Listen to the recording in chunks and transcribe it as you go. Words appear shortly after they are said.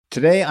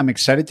Today, I'm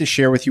excited to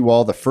share with you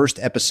all the first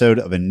episode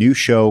of a new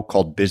show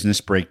called Business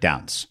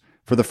Breakdowns.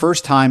 For the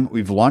first time,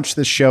 we've launched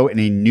this show in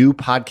a new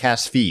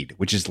podcast feed,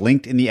 which is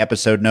linked in the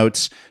episode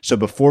notes. So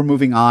before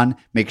moving on,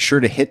 make sure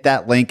to hit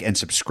that link and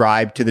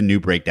subscribe to the new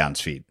Breakdowns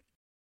feed.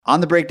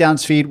 On the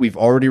Breakdowns feed, we've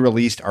already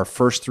released our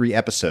first 3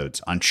 episodes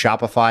on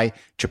Shopify,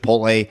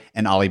 Chipotle,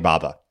 and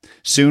Alibaba.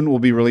 Soon, we'll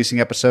be releasing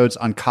episodes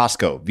on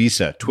Costco,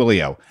 Visa,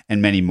 Twilio,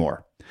 and many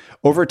more.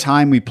 Over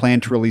time, we plan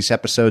to release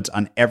episodes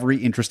on every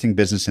interesting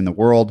business in the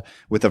world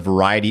with a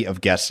variety of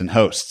guests and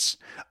hosts.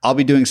 I'll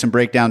be doing some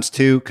breakdowns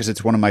too, because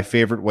it's one of my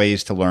favorite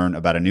ways to learn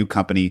about a new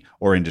company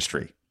or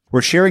industry.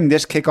 We're sharing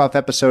this kickoff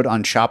episode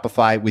on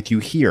Shopify with you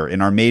here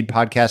in our Made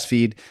podcast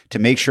feed to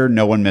make sure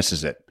no one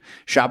misses it.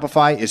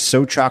 Shopify is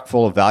so chock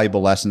full of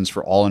valuable lessons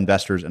for all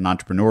investors and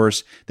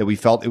entrepreneurs that we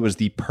felt it was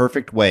the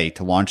perfect way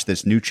to launch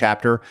this new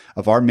chapter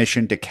of our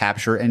mission to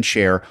capture and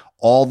share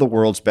all the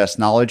world's best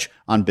knowledge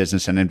on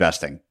business and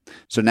investing.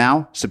 So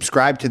now,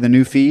 subscribe to the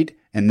new feed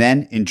and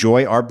then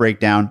enjoy our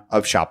breakdown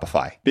of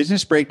Shopify.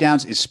 Business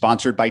Breakdowns is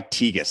sponsored by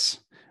Tegus.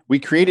 We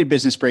created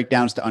Business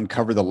Breakdowns to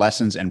uncover the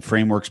lessons and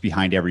frameworks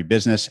behind every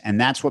business, and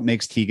that's what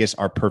makes Tegus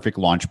our perfect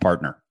launch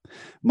partner.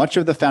 Much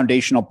of the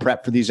foundational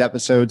prep for these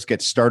episodes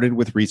gets started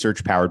with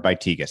research powered by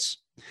Tegus.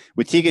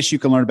 With Tegus, you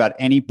can learn about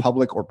any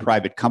public or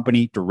private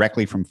company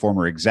directly from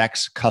former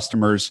execs,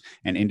 customers,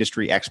 and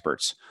industry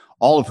experts,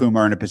 all of whom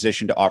are in a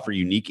position to offer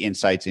unique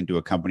insights into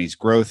a company's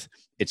growth,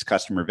 its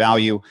customer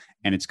value,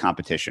 and its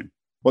competition.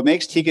 What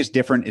makes Tegus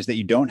different is that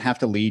you don't have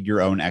to lead your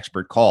own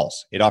expert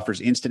calls. It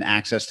offers instant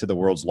access to the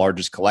world's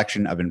largest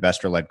collection of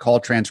investor-led call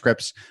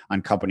transcripts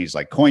on companies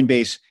like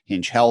Coinbase,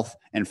 Hinge Health,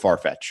 and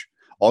Farfetch.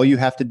 All you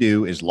have to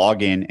do is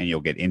log in and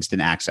you'll get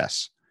instant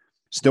access.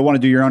 Still want to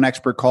do your own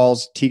expert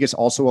calls? Tegus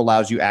also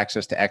allows you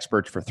access to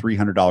experts for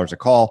 $300 a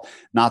call,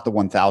 not the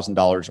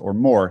 $1,000 or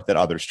more that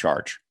others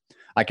charge.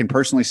 I can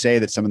personally say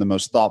that some of the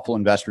most thoughtful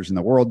investors in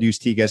the world use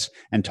Tegus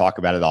and talk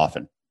about it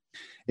often.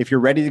 If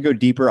you're ready to go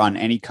deeper on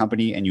any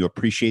company and you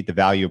appreciate the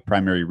value of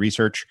primary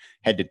research,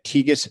 head to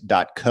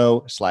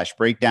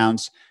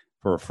tegus.co/breakdowns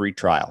for a free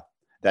trial.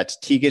 That's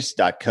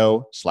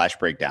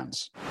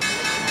tegus.co/breakdowns.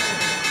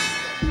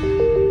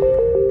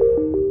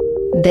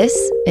 This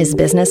is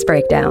Business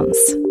Breakdowns.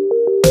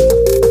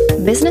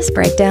 Business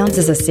Breakdowns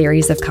is a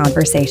series of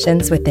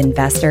conversations with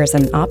investors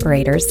and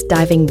operators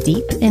diving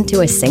deep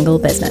into a single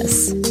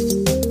business.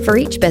 For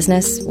each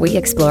business, we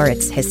explore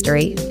its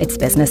history, its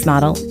business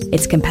model,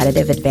 its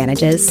competitive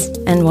advantages,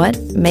 and what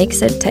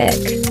makes it tick.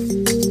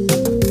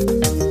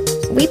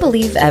 We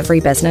believe every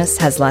business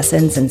has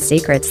lessons and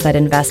secrets that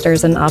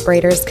investors and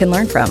operators can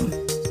learn from,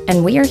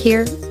 and we are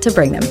here to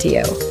bring them to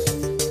you.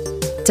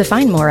 To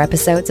find more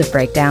episodes of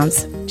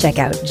Breakdowns, check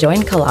out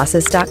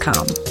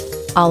joincolossus.com.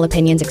 All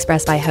opinions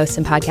expressed by hosts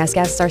and podcast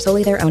guests are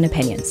solely their own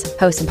opinions.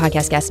 Hosts and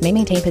podcast guests may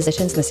maintain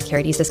positions in the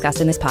securities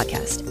discussed in this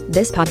podcast.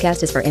 This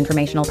podcast is for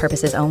informational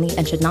purposes only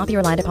and should not be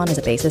relied upon as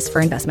a basis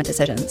for investment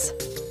decisions.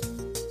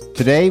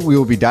 Today, we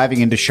will be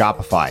diving into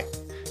Shopify.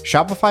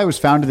 Shopify was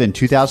founded in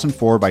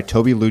 2004 by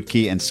Toby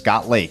Lutke and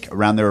Scott Lake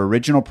around their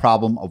original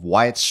problem of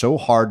why it's so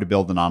hard to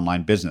build an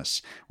online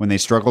business when they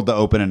struggled to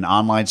open an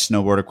online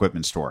snowboard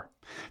equipment store.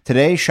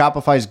 Today,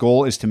 Shopify's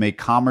goal is to make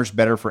commerce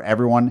better for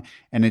everyone,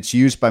 and it's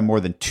used by more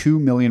than 2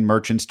 million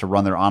merchants to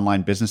run their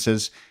online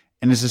businesses,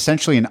 and is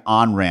essentially an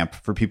on-ramp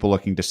for people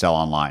looking to sell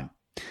online.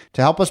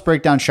 To help us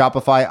break down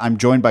Shopify, I'm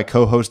joined by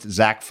co-host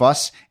Zach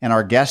Fuss and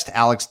our guest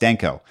Alex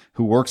Denko,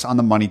 who works on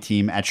the money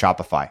team at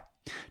Shopify.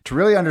 To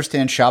really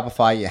understand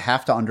Shopify, you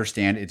have to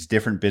understand its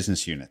different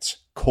business units: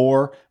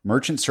 core,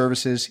 merchant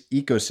services,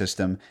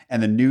 ecosystem,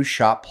 and the new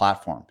shop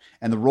platform,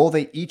 and the role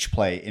they each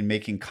play in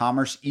making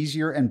commerce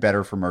easier and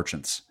better for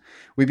merchants.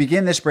 We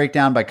begin this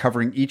breakdown by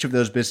covering each of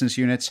those business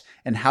units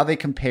and how they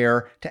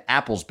compare to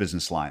Apple's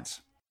business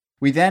lines.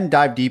 We then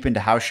dive deep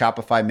into how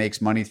Shopify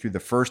makes money through the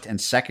first and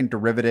second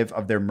derivative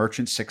of their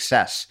merchant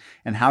success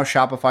and how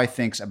Shopify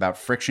thinks about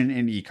friction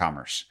in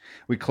e-commerce.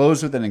 We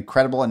close with an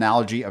incredible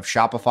analogy of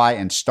Shopify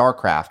and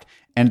StarCraft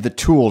and the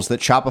tools that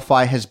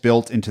Shopify has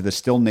built into the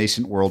still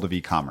nascent world of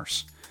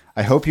e-commerce.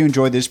 I hope you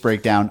enjoyed this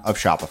breakdown of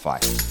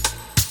Shopify.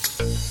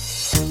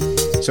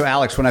 So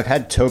Alex, when I've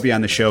had Toby on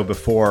the show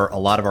before, a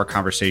lot of our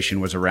conversation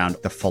was around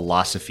the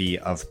philosophy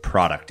of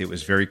product. It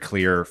was very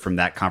clear from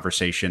that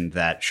conversation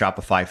that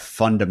Shopify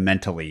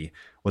fundamentally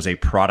was a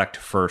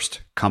product-first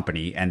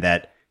company and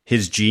that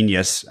his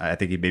genius, I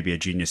think he may be a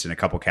genius in a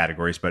couple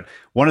categories, but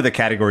one of the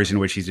categories in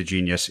which he's a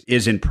genius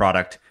is in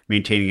product,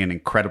 maintaining an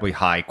incredibly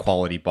high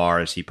quality bar,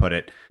 as he put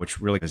it,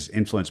 which really has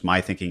influenced my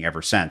thinking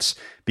ever since.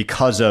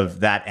 Because of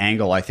that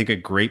angle, I think a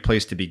great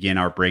place to begin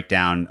our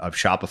breakdown of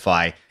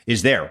Shopify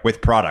is there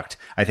with product.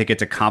 I think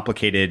it's a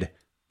complicated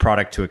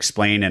product to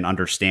explain and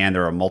understand.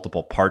 There are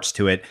multiple parts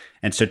to it.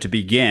 And so to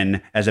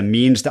begin, as a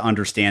means to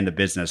understand the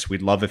business,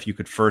 we'd love if you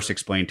could first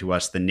explain to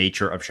us the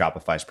nature of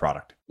Shopify's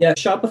product. Yeah,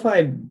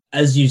 Shopify,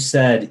 as you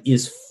said,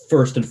 is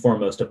first and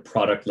foremost a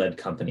product-led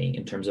company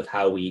in terms of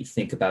how we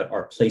think about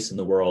our place in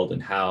the world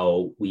and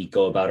how we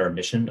go about our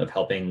mission of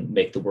helping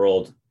make the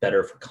world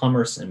better for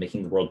commerce and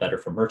making the world better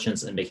for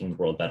merchants and making the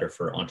world better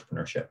for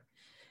entrepreneurship.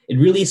 It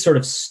really sort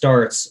of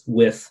starts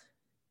with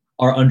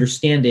our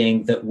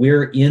understanding that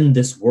we're in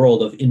this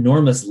world of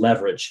enormous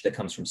leverage that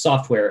comes from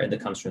software and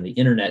that comes from the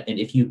internet. And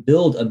if you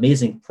build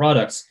amazing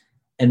products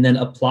and then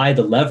apply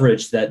the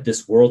leverage that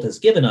this world has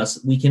given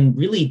us, we can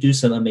really do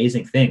some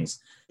amazing things.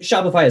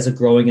 Shopify is a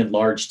growing and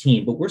large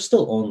team, but we're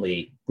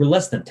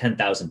less than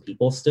 10,000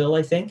 people still,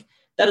 I think.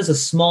 That is a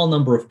small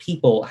number of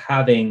people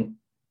having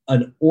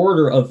an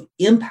order of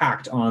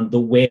impact on the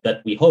way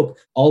that we hope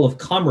all of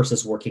commerce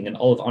is working and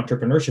all of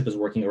entrepreneurship is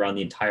working around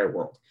the entire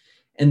world.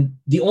 And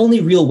the only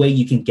real way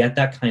you can get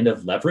that kind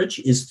of leverage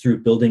is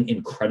through building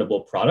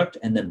incredible product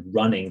and then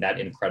running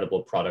that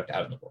incredible product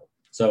out in the world.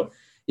 So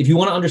if you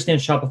want to understand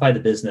Shopify, the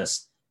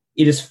business,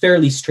 it is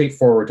fairly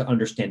straightforward to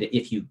understand it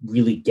if you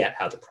really get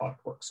how the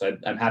product works. So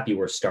I'm happy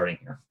we're starting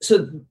here.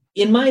 So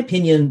in my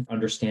opinion,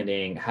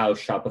 understanding how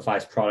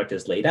Shopify's product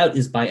is laid out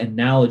is by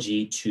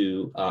analogy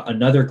to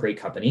another great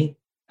company,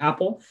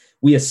 Apple.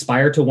 We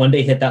aspire to one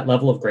day hit that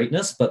level of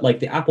greatness, but like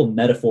the Apple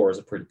metaphor is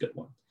a pretty good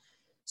one.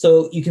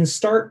 So you can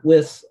start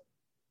with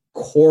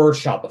core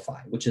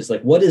Shopify, which is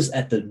like what is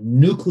at the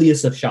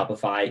nucleus of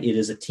Shopify. It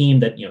is a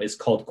team that is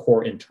called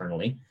core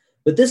internally.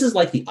 But this is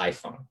like the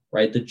iPhone,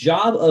 right? The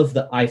job of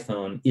the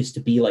iPhone is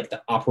to be like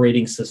the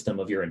operating system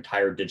of your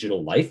entire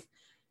digital life.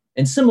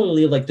 And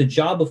similarly, like the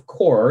job of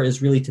core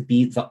is really to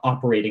be the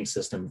operating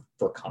system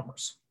for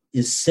commerce.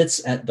 It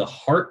sits at the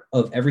heart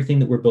of everything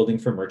that we're building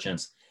for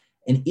merchants.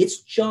 And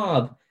its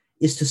job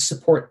is to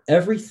support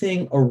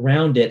everything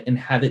around it and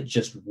have it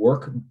just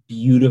work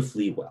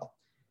beautifully well.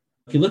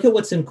 If you look at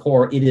what's in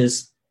core, it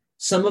is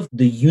some of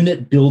the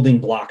unit building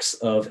blocks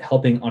of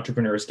helping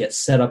entrepreneurs get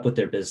set up with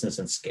their business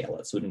and scale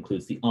it. So it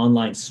includes the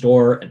online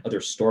store and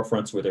other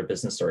storefronts where their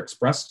business are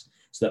expressed.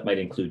 So that might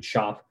include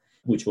Shop,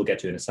 which we'll get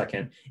to in a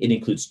second. It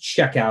includes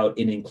checkout.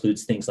 It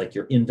includes things like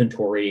your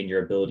inventory and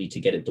your ability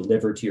to get it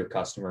delivered to your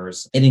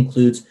customers. It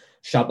includes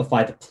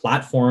Shopify, the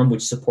platform,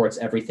 which supports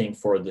everything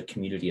for the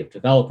community of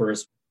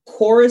developers.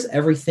 Core is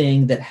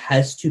everything that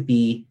has to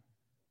be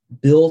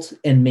built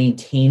and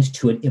maintained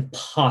to an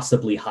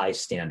impossibly high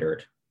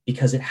standard,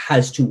 because it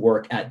has to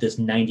work at this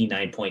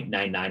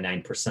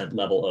 99.999%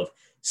 level of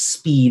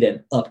speed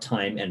and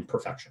uptime and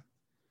perfection.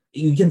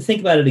 You can think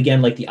about it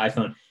again like the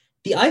iPhone.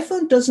 The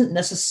iPhone doesn't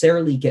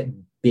necessarily get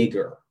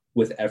bigger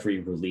with every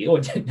release.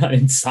 Oh, not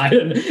in size.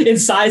 In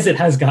size, it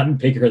has gotten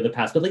bigger in the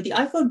past, but like the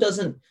iPhone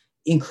doesn't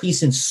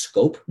increase in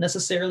scope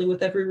necessarily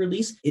with every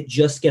release. It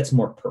just gets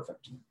more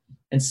perfect.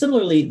 And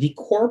similarly, the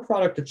core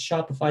product at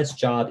Shopify's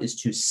job is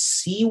to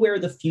see where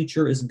the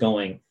future is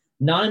going,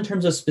 not in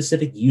terms of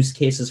specific use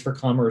cases for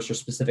commerce or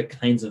specific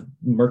kinds of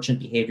merchant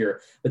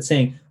behavior, but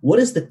saying, what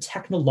is the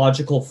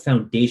technological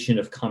foundation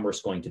of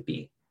commerce going to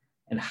be?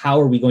 And how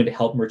are we going to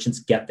help merchants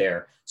get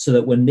there so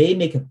that when they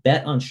make a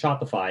bet on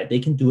Shopify, they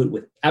can do it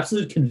with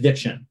absolute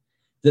conviction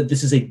that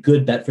this is a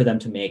good bet for them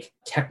to make,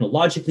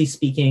 technologically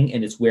speaking,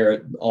 and it's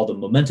where all the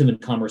momentum in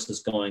commerce is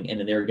going, and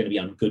then they're going to be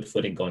on good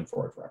footing going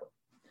forward forever.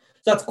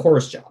 So that's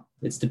Core's job.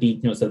 It's to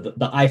be, so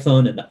the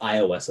iPhone and the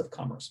iOS of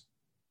commerce.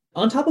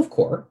 On top of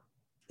Core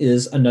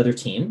is another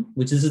team,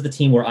 which is the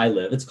team where I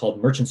live. It's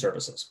called Merchant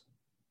Services.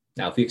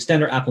 Now, if we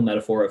extend our Apple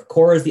metaphor, if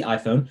Core is the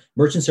iPhone,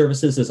 Merchant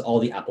Services is all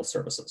the Apple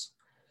services.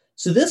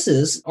 So this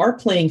is our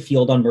playing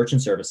field on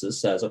Merchant Services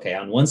says, okay,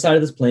 on one side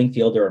of this playing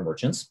field, there are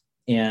merchants,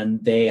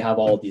 and they have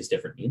all of these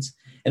different needs.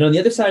 And on the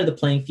other side of the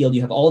playing field,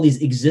 you have all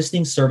these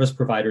existing service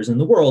providers in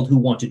the world who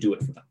want to do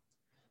it for them.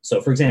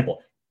 So for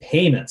example,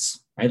 payments,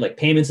 right? Like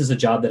payments is a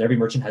job that every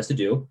merchant has to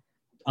do.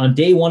 On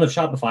day one of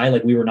Shopify,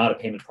 like we were not a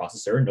payment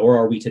processor, nor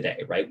are we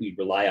today, right? We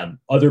rely on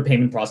other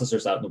payment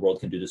processors out in the world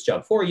can do this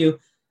job for you.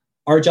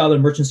 Our job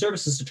in Merchant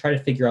Services is to try to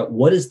figure out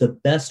what is the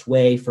best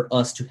way for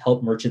us to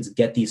help merchants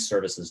get these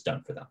services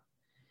done for them.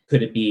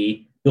 Could it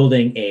be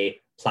building a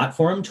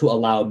platform to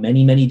allow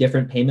many, many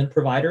different payment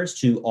providers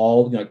to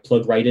all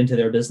plug right into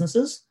their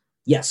businesses?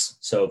 Yes.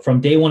 So from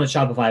day one at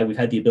Shopify, we've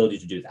had the ability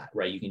to do that,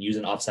 right? You can use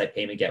an offsite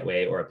payment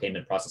gateway or a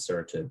payment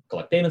processor to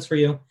collect payments for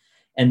you.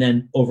 And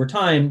then over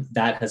time,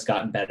 that has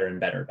gotten better and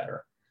better and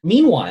better.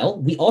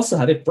 Meanwhile, we also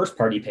have a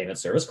first-party payment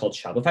service called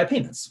Shopify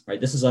Payments, right?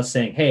 This is us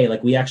saying, hey,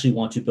 like we actually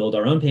want to build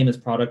our own payments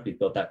product. We've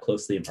built that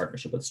closely in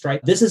partnership with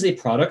Stripe. This is a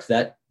product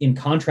that, in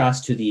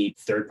contrast to the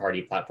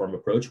third-party platform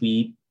approach,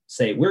 we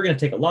say we're going to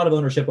take a lot of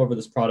ownership over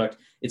this product.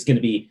 It's going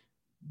to be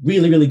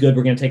really, really good.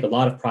 We're going to take a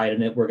lot of pride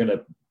in it. We're going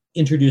to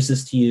introduce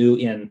this to you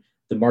in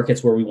the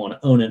markets where we want to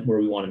own it, where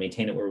we want to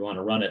maintain it, where we want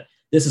to run it.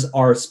 This is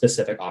our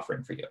specific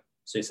offering for you.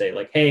 So you say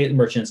like, hey,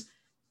 merchants,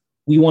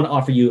 we want to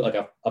offer you like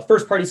a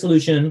first-party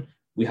solution.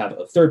 We have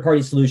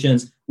third-party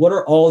solutions. What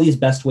are all these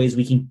best ways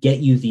we can get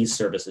you these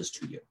services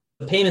to you?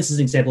 The payments is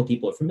an example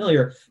people are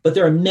familiar, but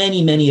there are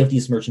many, many of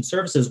these merchant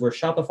services where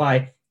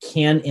Shopify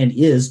can and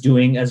is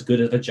doing as good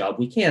of a job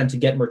we can to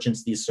get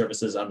merchants these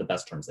services on the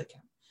best terms they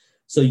can.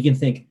 So you can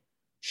think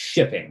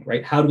shipping,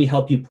 right? How do we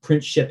help you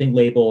print shipping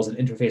labels and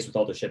interface with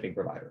all the shipping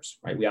providers,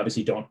 right? We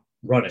obviously don't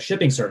run a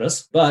shipping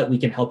service, but we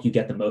can help you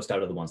get the most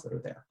out of the ones that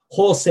are there.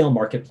 Wholesale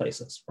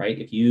marketplaces, right?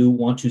 If you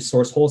want to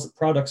source wholesale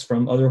products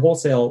from other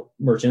wholesale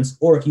merchants,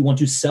 or if you want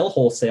to sell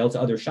wholesale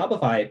to other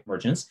Shopify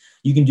merchants,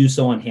 you can do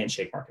so on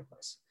Handshake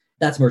Marketplace.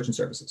 That's merchant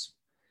services.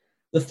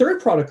 The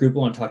third product group I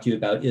want to talk to you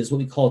about is what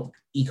we call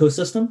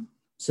ecosystem.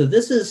 So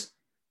this is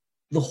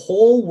the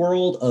whole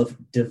world of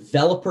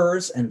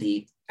developers and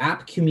the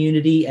app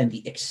community and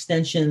the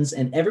extensions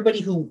and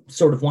everybody who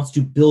sort of wants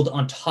to build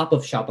on top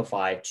of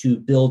Shopify to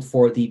build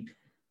for the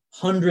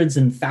hundreds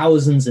and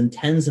thousands and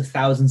tens of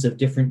thousands of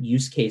different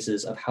use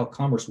cases of how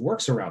commerce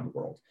works around the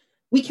world.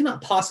 We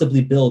cannot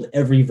possibly build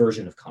every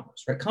version of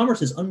commerce, right?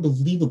 Commerce is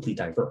unbelievably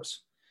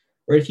diverse,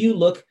 right? If you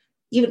look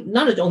even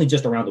not only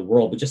just around the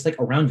world, but just like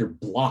around your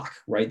block,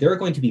 right? There are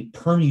going to be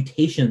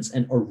permutations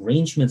and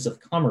arrangements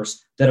of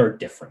commerce that are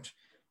different.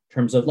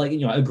 Terms of like,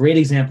 a great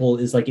example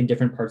is like in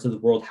different parts of the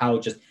world, how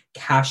just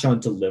cash on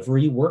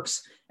delivery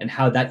works and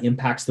how that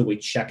impacts the way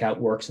checkout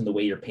works and the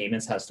way your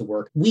payments has to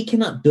work. We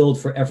cannot build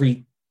for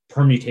every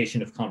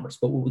permutation of commerce,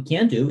 but what we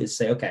can do is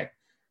say, okay,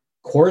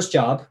 Core's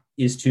job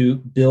is to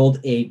build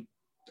a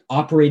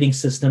operating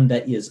system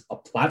that is a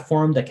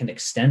platform that can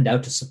extend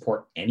out to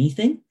support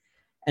anything.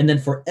 And then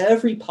for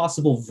every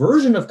possible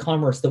version of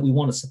commerce that we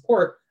want to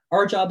support,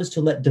 our job is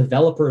to let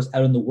developers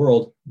out in the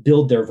world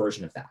build their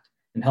version of that,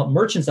 and help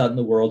merchants out in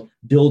the world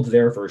build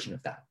their version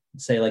of that.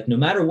 Say like, no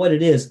matter what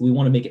it is, we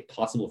want to make it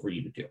possible for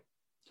you to do.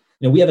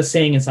 We have a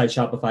saying inside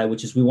Shopify,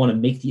 which is we want to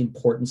make the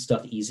important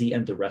stuff easy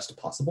and the rest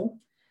possible.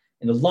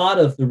 And a lot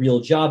of the real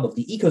job of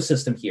the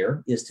ecosystem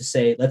here is to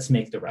say, let's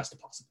make the rest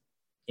possible.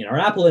 In our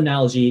Apple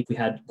analogy, we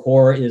had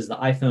Core is the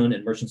iPhone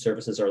and merchant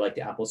services are like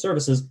the Apple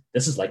services.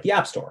 This is like the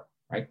App Store,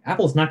 right?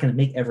 Apple is not going to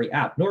make every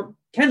app, nor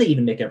can they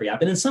even make every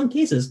app. And in some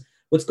cases,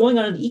 what's going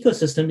on in the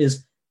ecosystem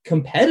is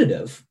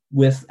competitive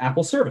with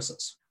Apple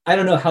services. I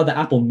don't know how the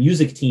Apple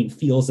Music team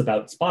feels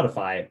about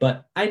Spotify,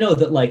 but I know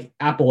that like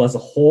Apple as a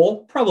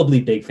whole,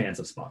 probably big fans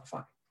of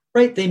Spotify,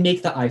 right? They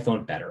make the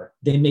iPhone better.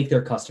 They make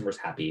their customers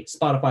happy.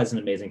 Spotify is an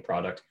amazing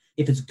product.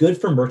 If it's good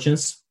for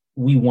merchants,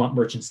 we want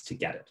merchants to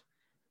get it.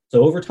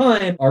 So over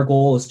time, our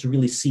goal is to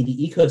really see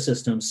the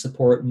ecosystem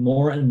support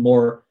more and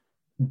more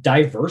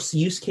diverse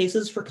use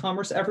cases for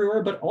commerce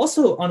everywhere, but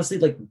also honestly,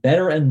 like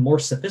better and more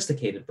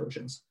sophisticated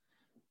versions.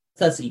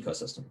 That's the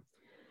ecosystem.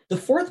 The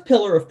fourth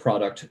pillar of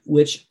product,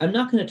 which I'm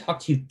not going to talk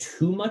to you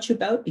too much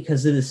about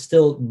because it is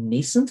still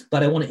nascent,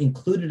 but I want to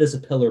include it as a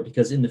pillar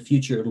because in the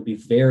future, it'll be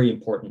very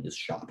important, is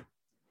Shop.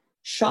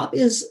 Shop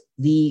is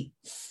the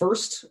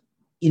first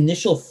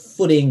initial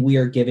footing we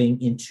are giving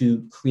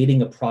into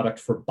creating a product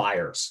for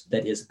buyers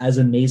that is as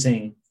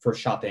amazing for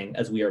shopping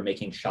as we are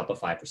making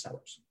Shopify for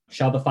sellers.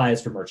 Shopify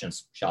is for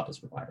merchants, Shop is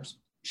for buyers.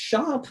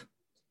 Shop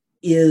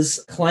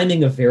is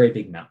climbing a very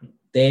big mountain.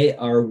 They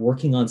are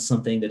working on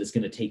something that is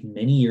going to take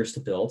many years to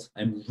build.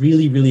 I'm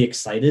really, really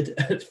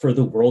excited for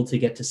the world to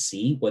get to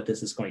see what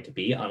this is going to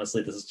be.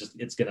 Honestly,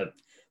 it's going to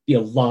be a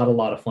lot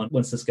of fun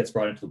once this gets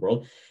brought into the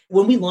world.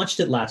 When we launched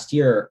it last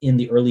year in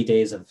the early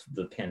days of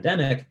the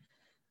pandemic,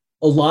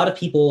 a lot of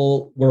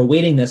people were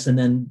awaiting this and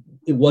then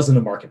it wasn't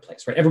a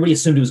marketplace, right? Everybody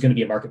assumed it was going to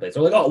be a marketplace.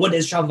 They're like, oh, what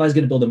is Shopify is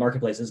going to build a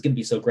marketplace? It's going to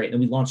be so great. And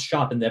then we launched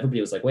Shop and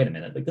everybody was like, wait a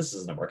minute, like this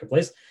isn't a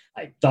marketplace.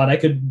 I thought I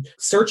could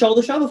search all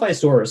the Shopify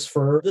stores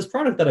for this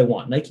product that I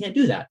want. And I can't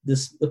do that.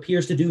 This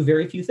appears to do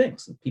very few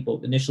things.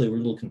 People initially were a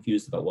little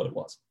confused about what it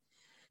was.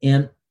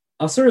 And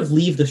I'll sort of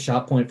leave the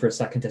Shop point for a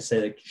second to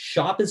say like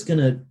Shop is going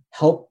to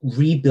help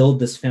rebuild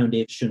this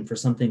foundation for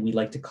something we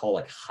like to call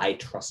like high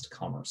trust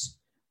commerce,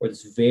 or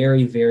this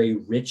very, very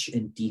rich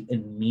and deep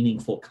and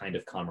meaningful kind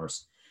of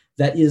commerce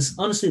that is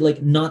honestly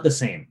like not the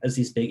same as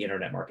these big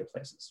internet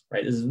marketplaces,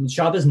 right?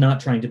 Shop is not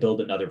trying to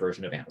build another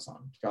version of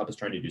Amazon. Shop is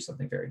trying to do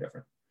something very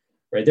different,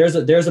 right?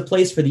 There's a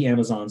place for the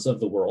Amazons of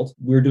the world.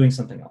 We're doing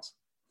something else.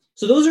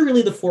 So those are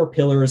really the four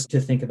pillars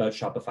to think about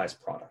Shopify's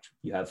product.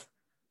 You have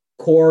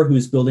Core,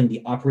 who's building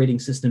the operating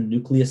system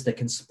nucleus that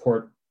can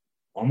support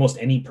almost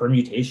any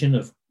permutation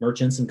of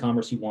merchants and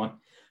commerce you want.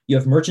 You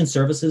have merchant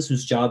services,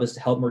 whose job is to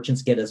help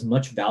merchants get as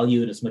much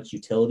value and as much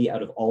utility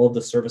out of all of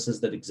the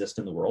services that exist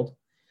in the world.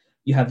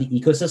 You have the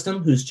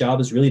ecosystem, whose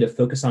job is really to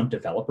focus on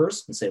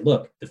developers and say,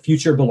 look, the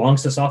future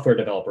belongs to software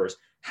developers.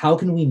 How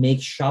can we make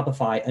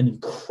Shopify an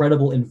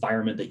incredible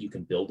environment that you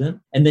can build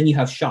in? And then you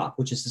have Shop,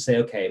 which is to say,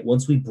 okay,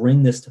 once we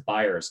bring this to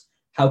buyers,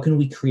 how can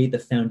we create the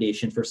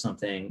foundation for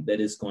something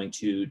that is going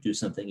to do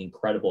something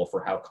incredible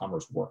for how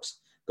commerce works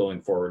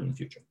going forward in the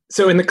future?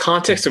 So in the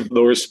context of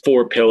those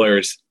four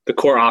pillars, the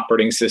core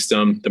operating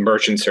system, the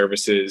merchant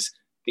services,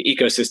 the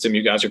ecosystem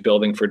you guys are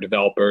building for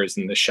developers,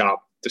 and the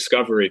Shop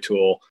discovery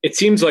tool, it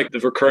seems like the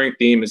recurring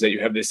theme is that you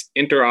have this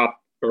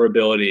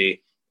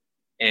interoperability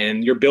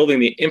and you're building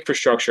the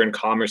infrastructure and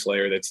commerce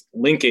layer that's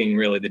linking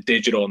really the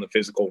digital and the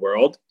physical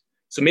world.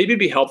 So maybe it'd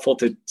be helpful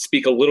to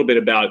speak a little bit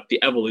about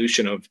the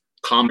evolution of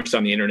commerce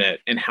on the internet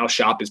and how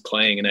Shop is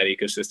playing in that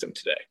ecosystem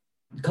today.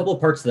 A couple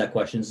of parts to that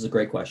question. This is a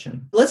great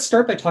question. Let's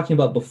start by talking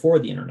about before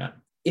the internet.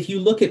 If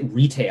you look at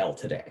retail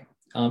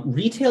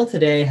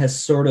today has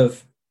sort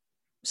of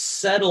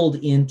settled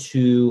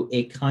into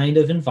a kind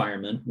of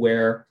environment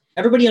where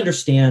Everybody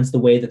understands the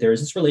way that there is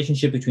this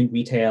relationship between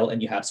retail,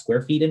 and you have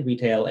square feet in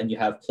retail, and you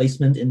have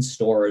placement in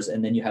stores,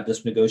 and then you have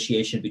this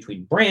negotiation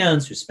between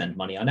brands who spend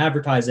money on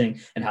advertising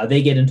and how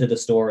they get into the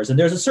stores. And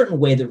there's a certain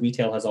way that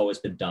retail has always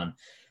been done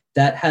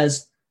that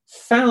has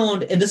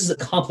found, and this is a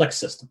complex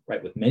system,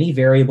 right, with many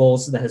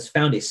variables, that has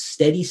found a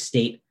steady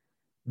state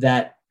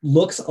that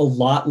looks a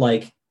lot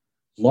like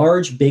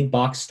large big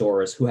box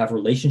stores who have a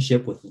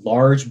relationship with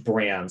large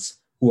brands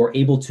who are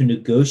able to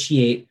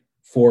negotiate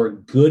for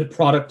good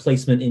product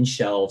placement in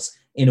shelves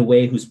in a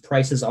way whose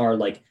prices are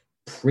like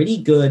pretty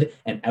good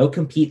and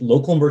outcompete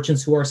local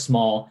merchants who are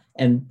small.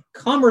 And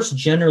commerce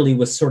generally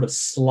was sort of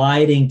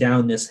sliding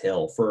down this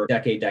hill for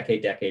decade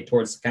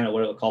towards kind of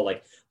what I would call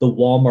like the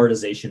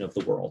Walmartization of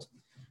the world,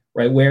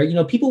 right?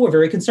 Where, people were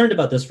very concerned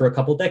about this for a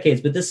couple of decades,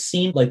 but this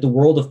seemed like the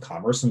world of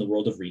commerce and the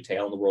world of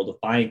retail and the world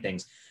of buying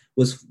things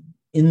was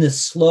in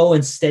this slow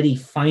and steady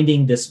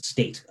finding this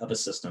state of a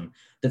system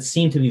that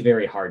seemed to be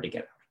very hard to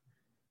get out.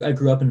 I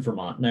grew up in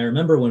Vermont, and I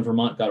remember when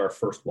Vermont got our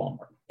first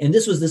Walmart. And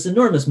this was this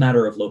enormous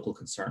matter of local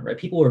concern, right?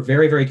 People were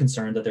very, very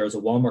concerned that there was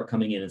a Walmart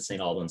coming in St.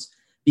 Albans,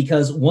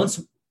 because once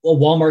a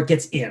Walmart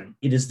gets in,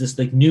 it is this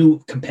like new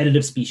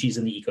competitive species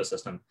in the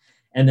ecosystem.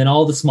 And then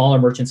all the smaller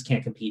merchants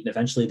can't compete, and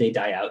eventually they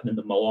die out, and then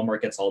the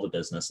Walmart gets all the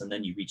business. And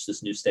then you reach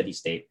this new steady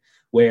state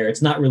where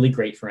it's not really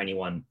great for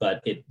anyone,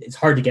 but it's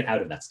hard to get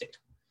out of that state,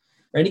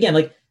 right? Again,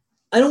 like,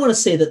 I don't want to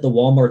say that the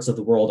Walmarts of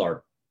the world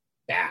are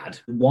bad.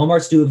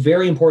 Walmarts do a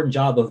very important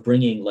job of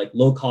bringing like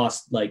low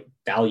cost, like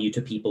value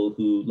to people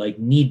who like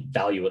need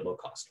value at low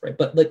cost, right?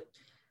 But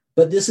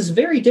this is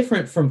very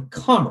different from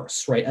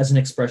commerce, right? As an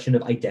expression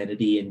of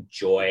identity and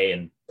joy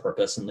and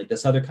purpose and like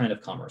this other kind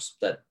of commerce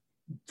that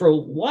for a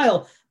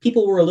while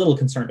people were a little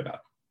concerned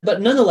about.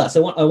 But nonetheless, I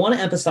want to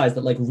emphasize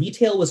that like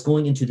retail was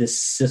going into this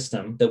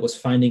system that was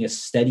finding a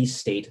steady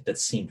state that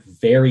seemed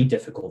very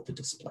difficult to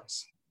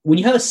displace. When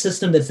you have a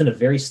system that's in a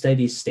very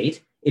steady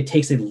state, it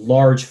takes a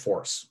large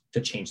force to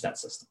change that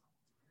system.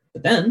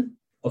 But then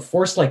a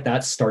force like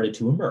that started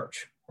to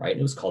emerge, right?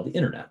 It was called the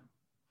internet.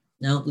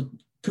 Now, the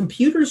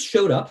computers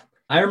showed up.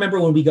 I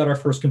remember when we got our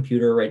first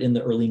computer, right, in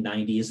the early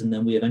 90s, and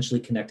then we eventually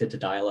connected to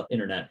dial-up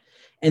internet.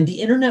 And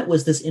the internet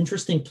was this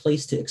interesting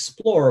place to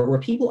explore where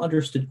people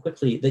understood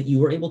quickly that you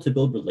were able to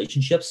build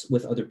relationships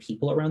with other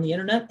people around the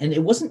internet. And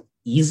it wasn't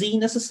easy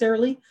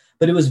necessarily,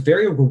 but it was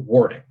very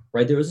rewarding,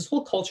 right? There was this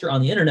whole culture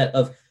on the internet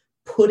of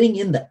putting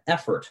in the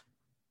effort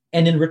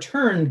and in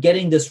return,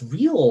 getting this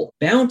real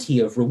bounty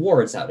of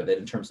rewards out of it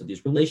in terms of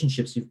these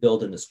relationships you've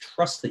built and this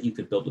trust that you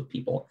could build with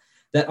people.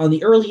 That on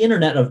the early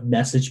internet of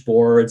message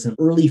boards and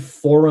early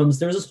forums,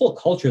 there's this whole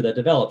culture that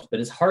developed, but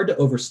it's hard to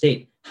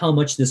overstate how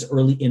much this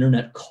early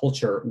internet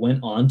culture went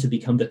on to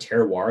become the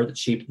terroir that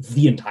shaped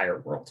the entire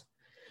world,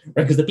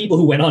 right? Because the people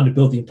who went on to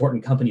build the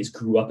important companies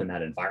grew up in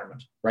that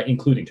environment, right?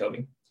 Including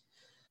Toby.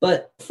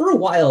 But for a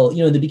while,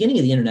 in the beginning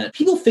of the internet,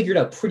 people figured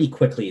out pretty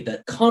quickly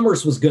that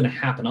commerce was going to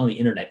happen on the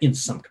internet in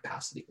some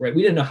capacity, right?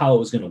 We didn't know how it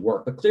was going to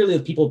work, but clearly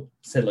people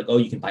said like, oh,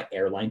 you can buy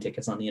airline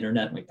tickets on the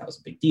internet. Like that was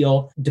a big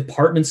deal.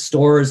 Department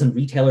stores and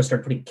retailers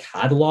started putting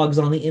catalogs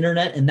on the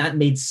internet, and that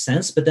made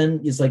sense. But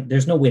then it's like,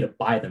 there's no way to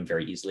buy them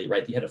very easily,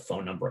 right? You had a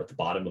phone number at the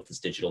bottom of this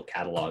digital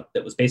catalog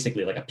that was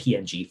basically like a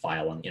PNG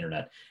file on the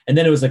internet. And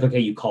then it was like, okay,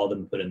 you call them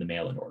and put in the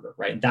mail-in order,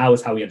 right? And that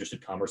was how we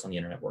understood commerce on the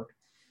internet worked.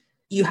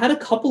 You had a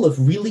couple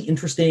of really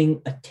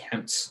interesting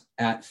attempts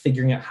at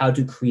figuring out how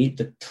to create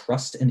the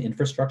trust and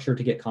infrastructure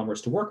to get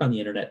commerce to work on the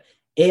internet.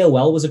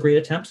 AOL was a great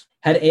attempt.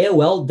 Had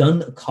AOL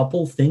done a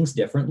couple things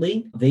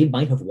differently, they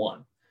might have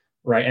won,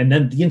 right? And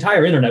then the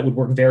entire internet would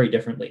work very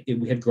differently.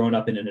 We had grown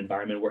up in an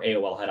environment where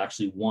AOL had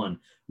actually won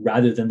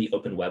rather than the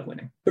open web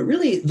winning. But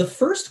really, the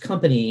first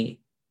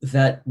company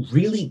that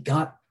really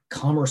got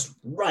commerce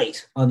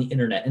right on the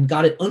internet and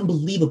got it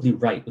unbelievably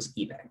right was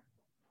eBay.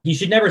 You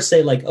should never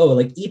say like, oh,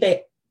 like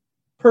eBay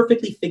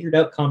perfectly figured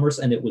out commerce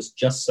and it was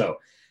just so.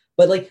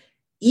 But like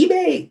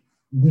eBay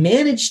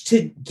managed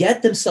to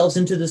get themselves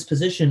into this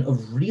position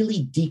of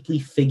really deeply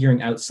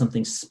figuring out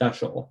something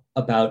special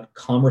about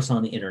commerce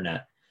on the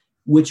internet,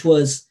 which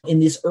was in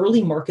this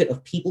early market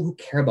of people who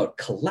care about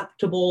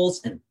collectibles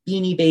and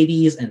Beanie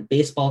Babies and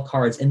baseball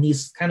cards and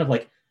these kind of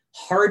like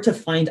hard to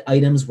find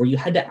items where you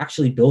had to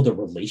actually build a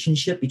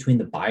relationship between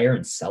the buyer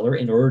and seller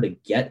in order to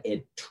get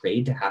a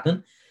trade to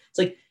happen. It's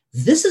like,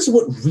 this is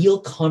what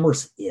real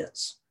commerce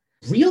is.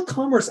 Real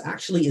commerce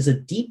actually is a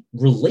deep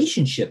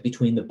relationship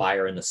between the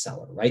buyer and the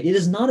seller, right? It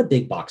is not a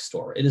big box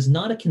store. It is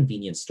not a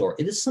convenience store.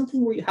 It is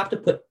something where you have to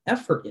put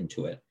effort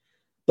into it.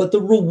 But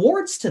the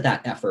rewards to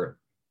that effort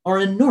are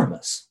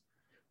enormous,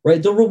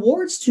 right? The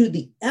rewards to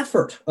the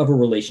effort of a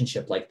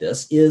relationship like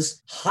this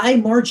is high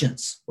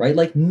margins, right?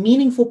 Like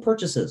meaningful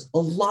purchases, a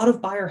lot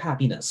of buyer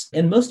happiness,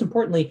 and most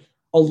importantly,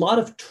 a lot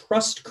of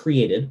trust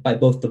created by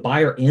both the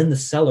buyer and the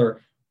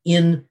seller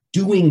in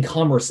doing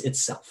commerce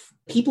itself.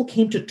 People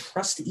came to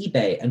trust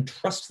eBay and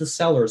trust the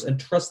sellers and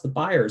trust the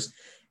buyers.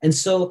 And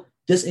so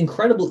this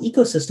incredible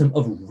ecosystem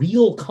of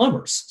real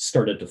commerce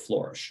started to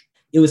flourish.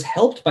 It was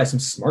helped by some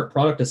smart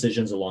product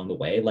decisions along the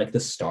way, like the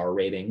star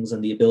ratings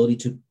and the ability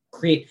to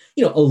create,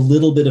 a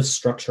little bit of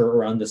structure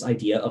around this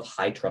idea of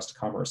high trust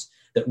commerce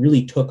that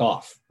really took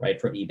off, right,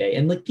 from eBay.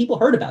 And like people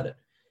heard about it.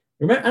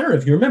 Remember, I don't know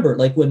if you remember,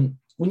 like when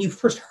you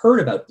first heard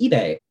about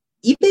eBay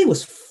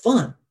was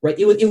fun, right?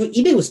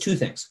 eBay was two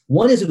things.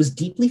 One is it was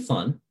deeply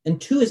fun. And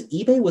two is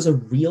eBay was a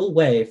real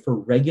way for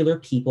regular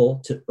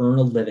people to earn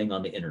a living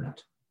on the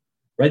internet,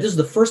 right? This is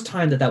the first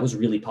time that was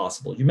really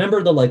possible. You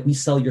remember the we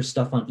sell your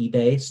stuff on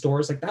eBay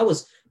stores? Like that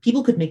was,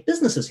 people could make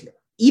businesses here.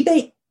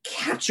 eBay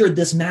captured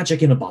this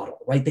magic in a bottle,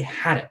 right? They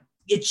had it.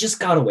 It just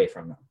got away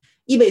from them.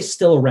 eBay's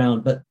still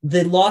around, but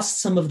they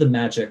lost some of the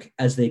magic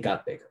as they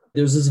got bigger.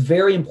 There's this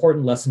very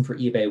important lesson for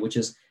eBay, which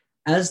is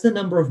as the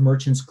number of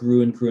merchants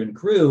grew and grew and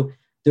grew,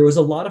 there was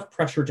a lot of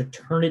pressure to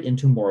turn it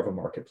into more of a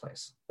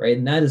marketplace, right?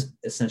 And that is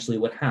essentially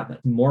what happened.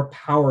 More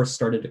power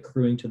started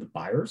accruing to the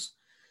buyers.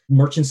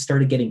 Merchants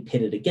started getting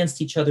pitted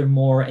against each other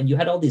more. And you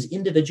had all these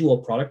individual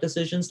product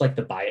decisions, like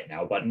the buy it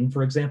now button,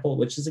 for example,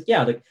 which is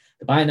the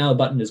buy it now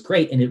button is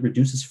great and it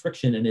reduces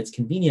friction and it's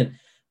convenient,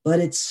 but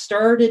it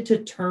started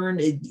to turn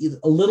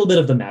a little bit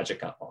of the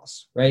magic got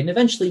lost, right? And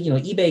eventually,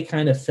 eBay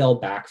kind of fell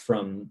back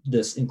from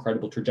this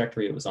incredible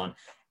trajectory it was on.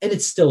 And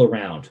it's still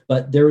around,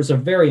 but there is a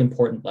very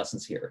important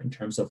lessons here in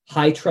terms of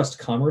high trust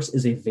commerce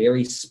is a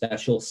very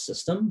special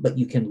system, but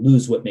you can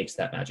lose what makes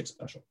that magic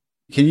special.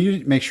 Can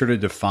you make sure to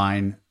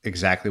define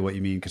exactly what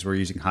you mean? Because we're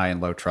using high and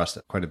low trust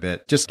quite a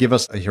bit. Just give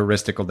us a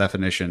heuristical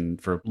definition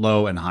for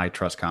low and high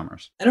trust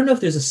commerce. I don't know if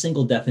there's a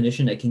single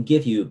definition I can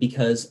give you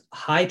because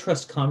high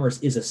trust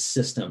commerce is a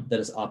system that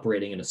is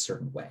operating in a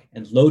certain way.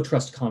 And low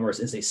trust commerce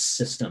is a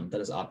system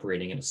that is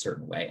operating in a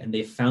certain way. And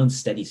they've found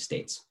steady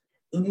states.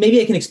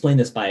 Maybe I can explain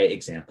this by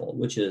example,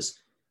 which is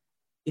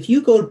if you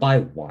go to buy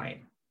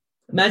wine,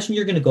 imagine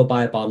you're going to go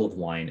buy a bottle of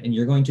wine and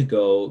you're going to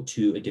go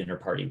to a dinner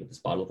party with this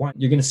bottle of wine.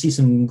 You're going to see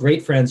some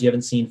great friends you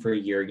haven't seen for a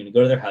year. You're going to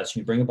go to their house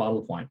and you bring a bottle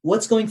of wine.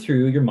 What's going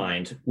through your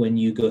mind when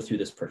you go through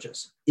this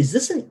purchase? Is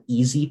this an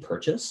easy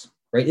purchase,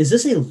 right? Is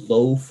this a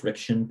low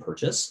friction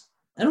purchase?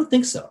 I don't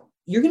think so.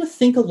 You're going to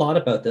think a lot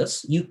about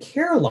this. You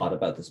care a lot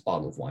about this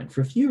bottle of wine for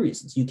a few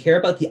reasons. You care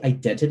about the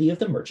identity of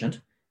the merchant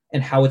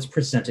and how it's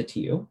presented to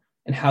you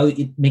and how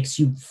it makes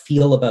you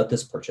feel about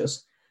this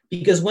purchase.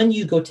 Because when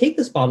you go take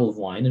this bottle of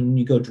wine and when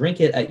you go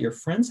drink it at your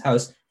friend's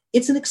house,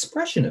 it's an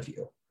expression of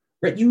you,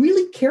 right? You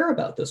really care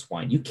about this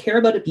wine. You care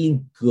about it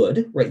being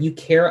good, right? You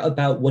care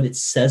about what it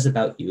says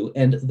about you.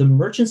 And the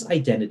merchant's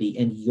identity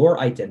and your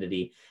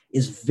identity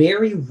is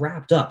very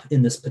wrapped up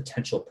in this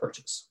potential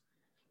purchase,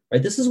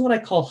 right? This is what I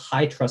call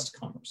high trust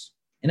commerce.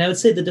 And I would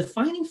say the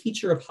defining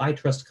feature of high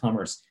trust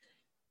commerce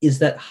is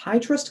that high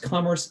trust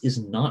commerce is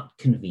not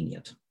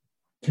convenient.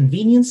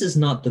 Convenience is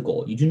not the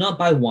goal. You do not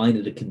buy wine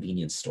at a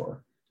convenience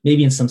store.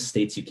 Maybe in some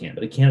states you can,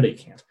 but in Canada you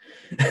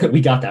can't.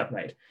 We got that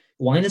right.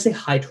 Wine is a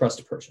high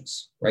trust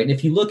purchase, right? And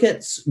if you look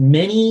at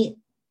many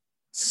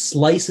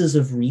slices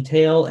of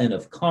retail and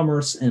of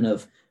commerce and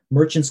of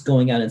merchants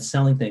going out and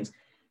selling things,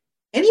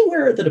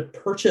 anywhere that a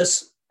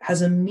purchase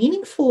has a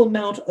meaningful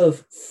amount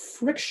of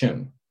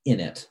friction in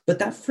it, but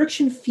that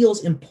friction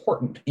feels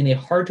important in a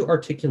hard to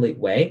articulate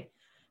way,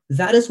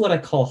 that is what I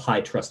call high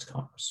trust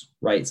commerce,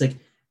 right? It's like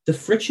the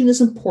friction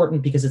is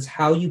important because it's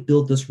how you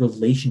build this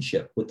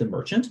relationship with the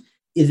merchant.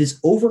 It is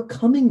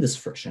overcoming this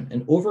friction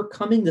and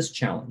overcoming this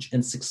challenge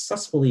and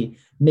successfully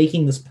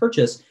making this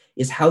purchase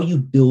is how you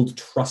build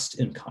trust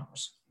in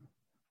commerce.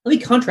 Let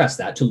me contrast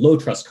that to low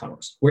trust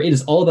commerce, where it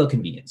is all about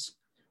convenience,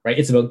 right?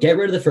 It's about get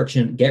rid of the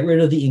friction, get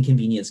rid of the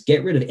inconvenience,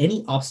 get rid of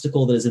any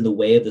obstacle that is in the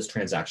way of this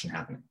transaction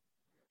happening.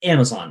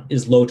 Amazon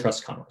is low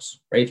trust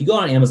commerce, right? If you go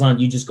on Amazon,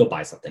 you just go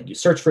buy something. You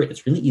search for it.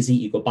 It's really easy.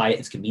 You go buy it.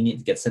 It's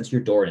convenient. It gets sent to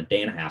your door in a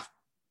day and a half.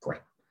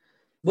 Great.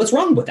 What's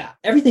wrong with that?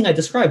 Everything I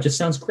described just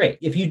sounds great.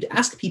 If you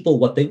ask people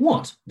what they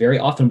want, very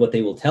often what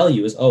they will tell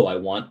you is, oh, I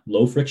want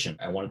low friction.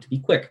 I want it to be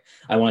quick.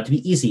 I want it to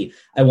be easy.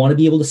 I want to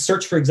be able to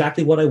search for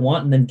exactly what I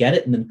want and then get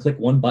it and then click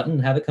one button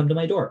and have it come to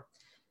my door.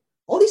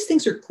 All these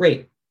things are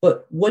great,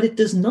 but what it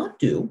does not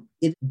do,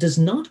 it does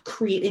not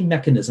create a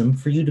mechanism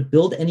for you to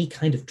build any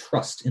kind of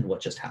trust in what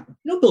just happened.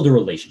 You don't build a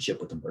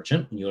relationship with the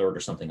merchant when you order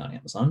something on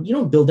Amazon. You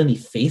don't build any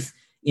faith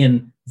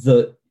in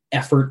the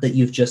effort that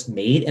you've just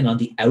made and on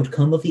the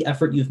outcome of the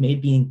effort you've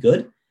made being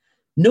good.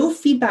 No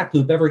feedback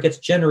loop ever gets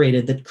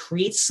generated that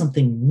creates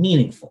something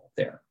meaningful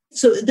there.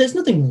 So there's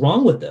nothing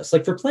wrong with this.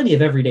 Like for plenty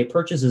of everyday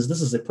purchases,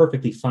 this is a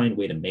perfectly fine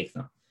way to make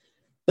them.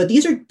 But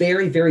these are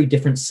very, very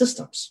different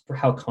systems for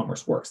how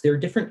commerce works. There are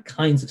different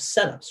kinds of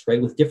setups, right,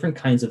 with different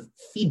kinds of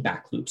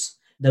feedback loops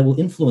that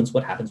will influence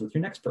what happens with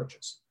your next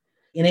purchase.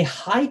 In a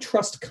high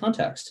trust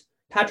context,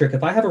 Patrick,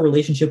 if I have a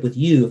relationship with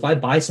you, if I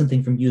buy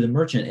something from you, the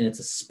merchant, and it's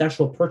a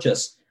special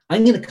purchase,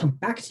 I'm going to come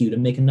back to you to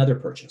make another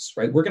purchase,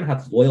 right? We're going to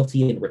have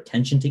loyalty and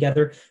retention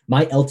together.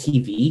 My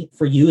LTV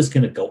for you is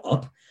going to go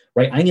up,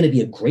 right? I'm going to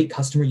be a great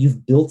customer.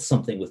 You've built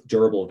something with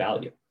durable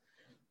value.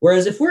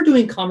 Whereas if we're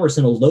doing commerce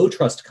in a low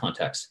trust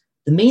context,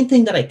 the main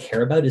thing that I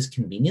care about is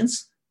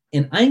convenience.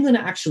 And I'm going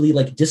to actually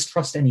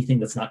distrust anything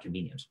that's not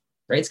convenient,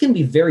 right? It's going to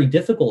be very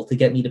difficult to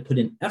get me to put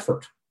in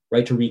effort,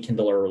 right, to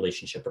rekindle our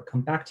relationship or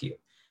come back to you.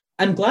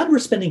 I'm glad we're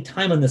spending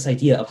time on this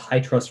idea of high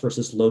trust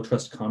versus low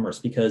trust commerce,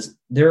 because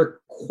they're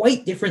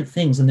quite different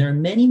things. And there are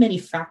many, many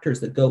factors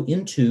that go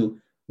into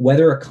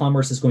whether a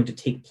commerce is going to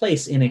take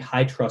place in a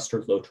high trust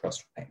or low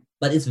trust way.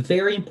 But it's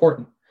very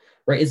important,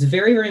 right? It's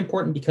very, very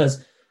important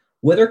because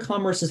whether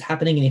commerce is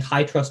happening in a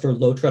high trust or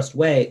low trust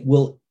way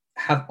will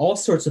have all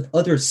sorts of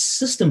other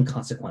system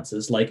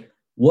consequences, like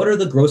what are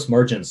the gross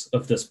margins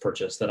of this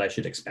purchase that I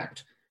should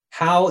expect?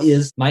 How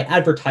is my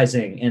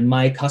advertising and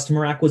my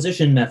customer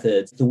acquisition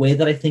methods, the way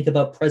that I think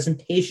about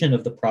presentation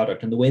of the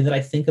product and the way that I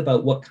think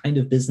about what kind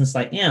of business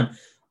I am,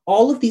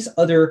 all of these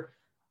other,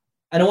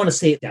 I don't want to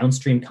say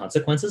downstream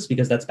consequences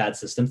because that's bad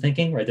system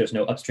thinking, right? There's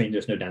no upstream,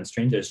 there's no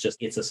downstream, there's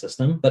just, it's a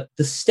system. But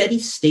the steady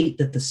state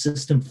that the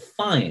system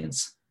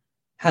finds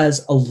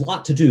has a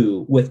lot to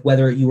do with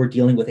whether you are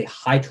dealing with a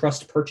high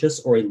trust purchase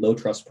or a low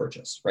trust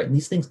purchase, right? And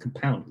these things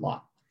compound a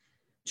lot.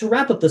 To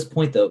wrap up this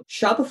point though,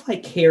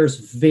 Shopify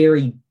cares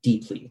very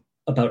deeply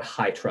about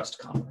high trust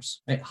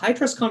commerce, right? High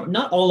trust commerce,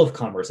 not all of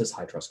commerce is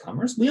high trust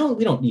commerce. We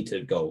don't need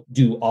to go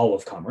do all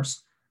of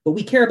commerce, but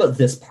we care about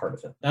this part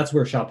of it. That's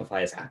where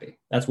Shopify is happy.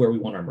 That's where we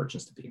want our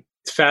merchants to be.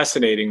 It's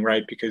fascinating,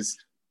 right? Because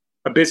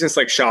a business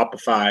like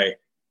Shopify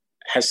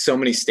has so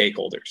many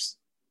stakeholders.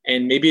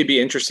 And maybe it'd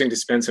be interesting to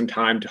spend some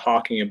time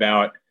talking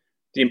about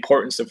the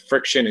importance of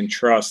friction and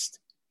trust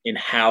in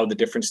how the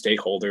different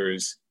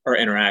stakeholders are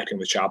interacting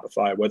with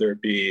Shopify, whether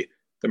it be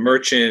the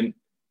merchant,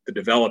 the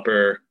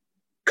developer,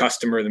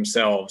 customer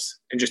themselves,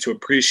 and just to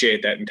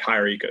appreciate that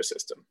entire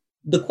ecosystem.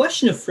 The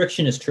question of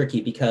friction is tricky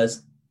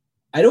because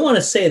I don't want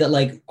to say that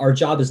like our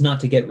job is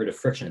not to get rid of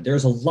friction.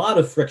 There's a lot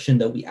of friction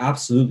that we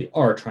absolutely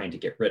are trying to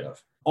get rid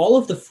of. All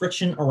of the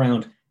friction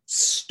around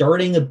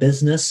starting a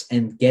business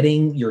and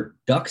getting your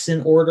ducks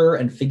in order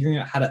and figuring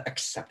out how to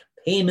accept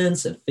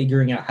payments and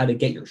figuring out how to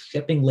get your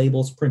shipping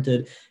labels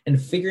printed and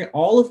figuring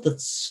all of the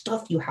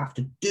stuff you have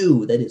to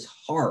do that is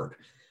hard,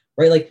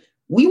 right? Like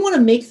we want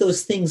to make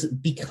those things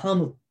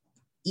become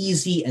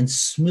easy and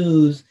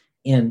smooth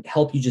and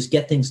help you just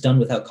get things done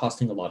without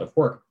costing a lot of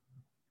work.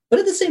 But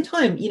at the same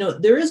time,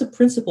 there is a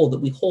principle that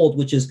we hold,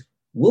 which is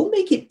we'll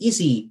make it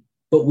easy,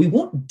 but we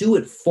won't do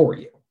it for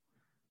you,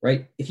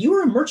 right? If you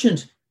are a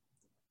merchant,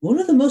 one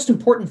of the most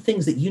important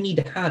things that you need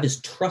to have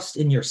is trust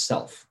in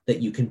yourself that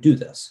you can do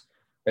this,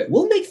 right?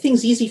 We'll make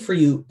things easy for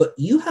you, but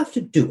you have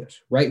to do it,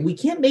 right? We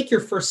can't make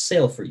your first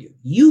sale for you.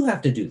 You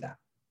have to do that.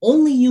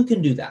 Only you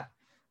can do that.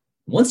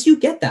 Once you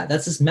get that,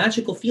 that's this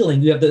magical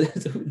feeling. You have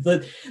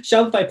the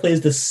Shopify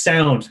plays the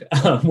sound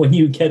when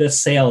you get a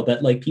sale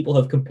that like people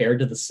have compared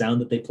to the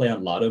sound that they play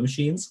on lotto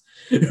machines,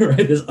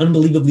 right? This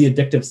unbelievably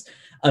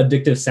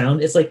addictive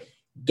sound. It's like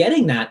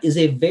getting that is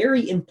a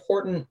very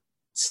important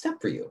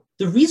step for you.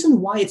 The reason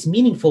why it's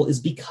meaningful is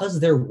because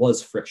there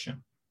was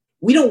friction.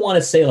 We don't want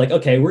to say like,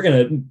 okay, we're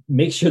going to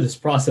make sure this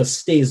process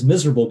stays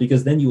miserable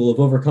because then you will have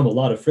overcome a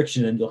lot of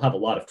friction and you'll have a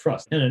lot of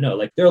trust. No.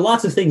 Like there are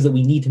lots of things that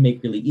we need to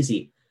make really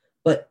easy,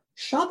 but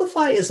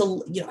Shopify is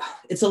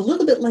it's a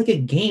little bit like a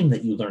game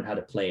that you learn how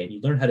to play and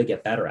you learn how to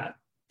get better at.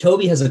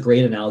 Toby has a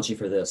great analogy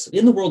for this.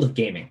 In the world of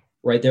gaming,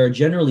 right? There are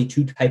generally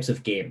two types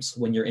of games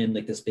when you're in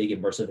like this big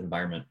immersive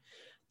environment.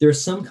 There are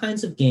some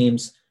kinds of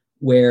games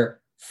where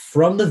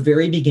from the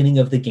very beginning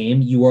of the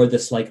game, you are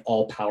this like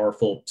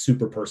all-powerful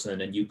super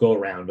person and you go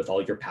around with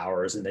all your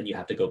powers and then you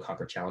have to go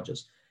conquer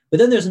challenges. But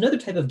then there's another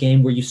type of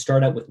game where you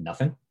start out with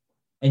nothing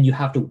and you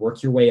have to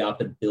work your way up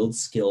and build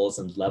skills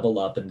and level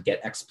up and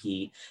get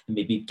XP and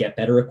maybe get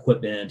better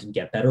equipment and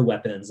get better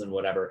weapons and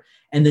whatever.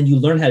 And then you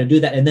learn how to do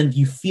that and then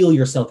you feel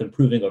yourself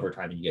improving over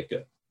time and you get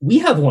good. We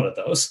have one of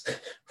those,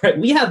 right?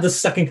 We have the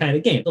second kind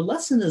of game. The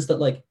lesson is that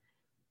like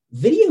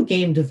video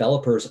game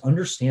developers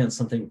understand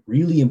something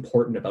really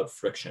important about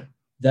friction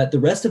that the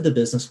rest of the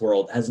business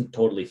world hasn't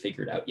totally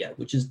figured out yet,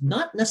 which is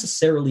not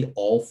necessarily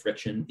all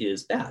friction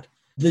is bad.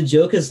 The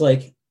joke is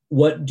like,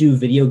 what do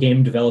video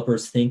game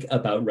developers think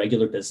about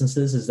regular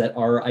businesses is that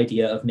our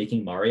idea of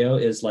making Mario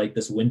is like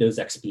this Windows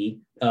XP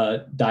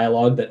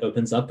dialogue that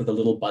opens up with a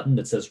little button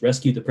that says,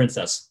 rescue the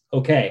princess.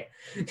 Okay.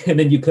 And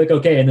then you click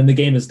okay, and then the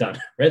game is done,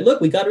 right?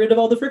 Look, we got rid of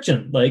all the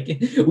friction. Like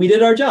we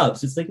did our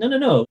jobs. It's like,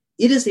 no.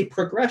 It is a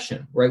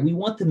progression, right? We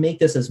want to make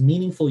this as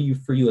meaningful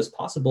for you as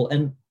possible.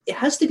 And it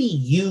has to be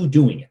you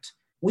doing it.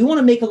 We want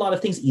to make a lot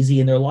of things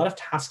easy. And there are a lot of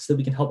tasks that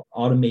we can help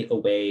automate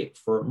away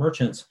for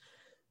merchants.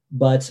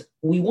 But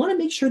we want to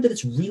make sure that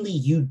it's really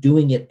you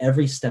doing it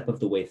every step of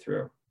the way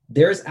through.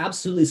 There is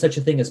absolutely such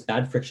a thing as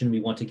bad friction we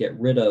want to get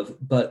rid of,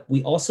 but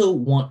we also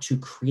want to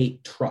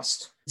create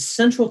trust.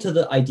 Central to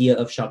the idea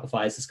of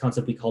Shopify is this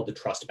concept we call the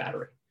trust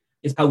battery.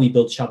 It's how we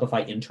build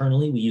Shopify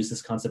internally. We use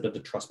this concept of the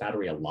trust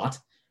battery a lot,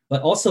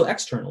 but also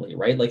externally,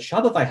 right? Like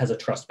Shopify has a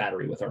trust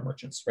battery with our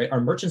merchants, right?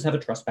 Our merchants have a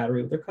trust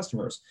battery with their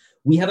customers.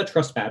 We have a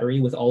trust battery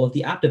with all of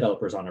the app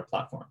developers on our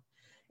platform.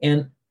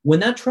 And when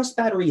that trust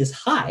battery is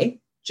high,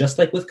 just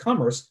like with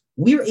commerce,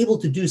 we're able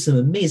to do some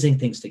amazing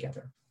things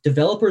together.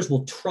 Developers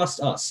will trust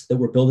us that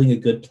we're building a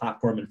good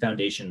platform and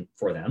foundation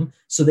for them,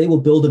 so they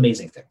will build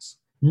amazing things.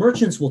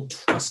 Merchants will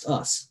trust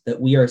us that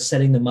we are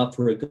setting them up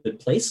for a good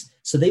place,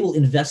 so they will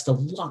invest a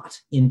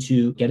lot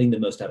into getting the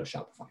most out of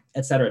Shopify,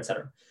 et cetera, et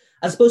cetera.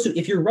 As opposed to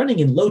if you're running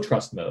in low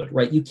trust mode,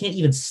 right, you can't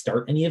even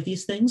start any of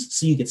these things.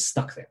 So you get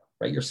stuck there,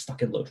 right? You're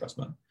stuck in low trust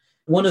mode.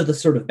 One of the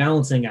sort of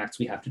balancing acts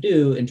we have to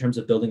do in terms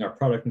of building our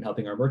product and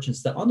helping our merchants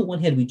is that on the one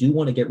hand, we do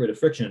want to get rid of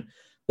friction.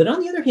 But on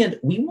the other hand,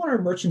 we want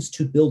our merchants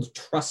to build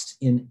trust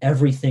in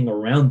everything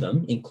around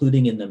them,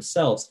 including in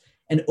themselves.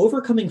 And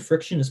overcoming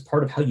friction is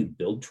part of how you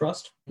build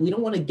trust. We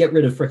don't want to get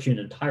rid of friction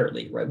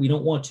entirely, right? We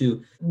don't want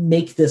to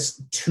make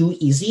this too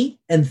easy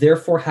and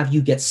therefore have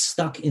you get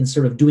stuck in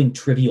sort of doing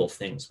trivial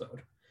things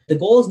mode. The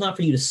goal is not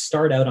for you to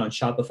start out on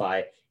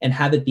Shopify and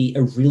have it be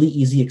a really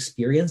easy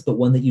experience, but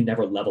one that you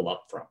never level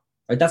up from.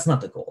 Right? That's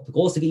not the goal. The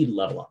goal is to get you to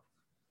level up.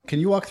 Can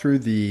you walk through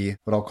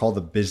what I'll call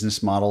the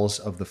business models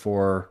of the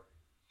 4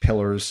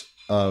 pillars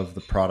of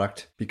the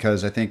product?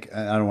 Because I think,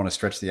 I don't want to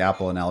stretch the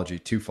Apple analogy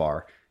too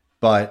far,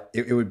 but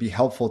it would be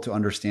helpful to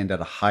understand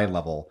at a high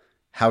level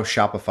how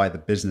Shopify, the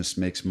business,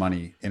 makes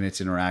money in its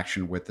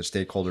interaction with the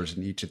stakeholders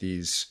in each of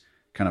these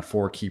kind of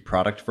 4 key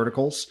product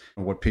verticals.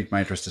 And what piqued my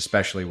interest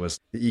especially was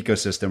the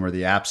ecosystem or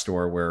the app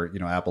store where,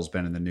 Apple's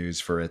been in the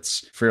news for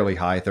its fairly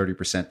high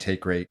 30%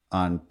 take rate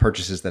on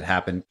purchases that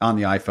happen on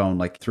the iPhone,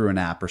 like through an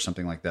app or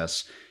something like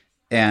this.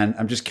 And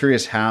I'm just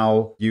curious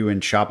how you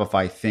and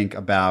Shopify think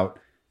about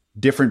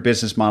different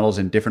business models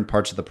in different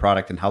parts of the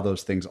product and how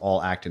those things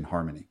all act in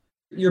harmony.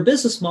 Your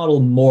business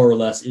model more or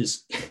less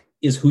is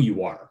who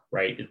you are,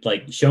 right? It's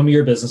like, show me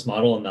your business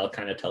model and they'll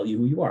kind of tell you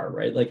who you are,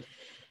 right?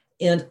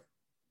 And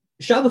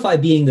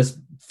Shopify, being this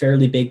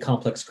fairly big,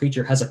 complex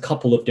creature, has a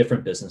couple of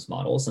different business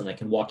models, and I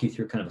can walk you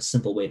through kind of a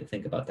simple way to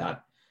think about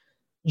that.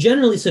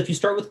 Generally, so if you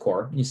start with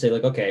core, and you say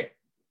okay,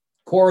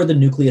 core, the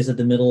nucleus at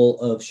the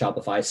middle of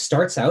Shopify,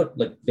 starts out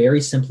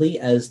very simply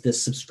as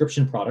this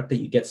subscription product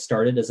that you get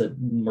started as a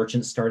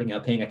merchant starting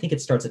out paying. I think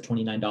it starts at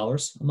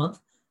 $29 a month.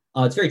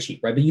 It's very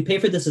cheap, right? But you pay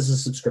for this as a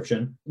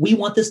subscription. We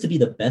want this to be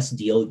the best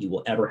deal you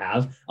will ever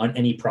have on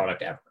any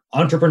product ever.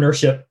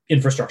 Entrepreneurship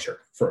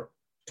infrastructure for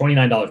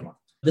 $29 a month.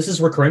 This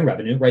is recurring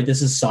revenue, right?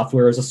 This is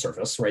software as a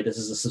service, right? This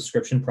is a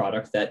subscription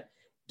product that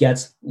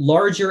gets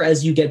larger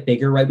as you get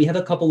bigger, right? We have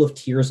a couple of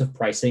tiers of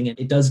pricing, and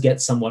it does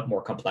get somewhat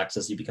more complex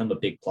as you become a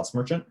big plus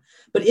merchant.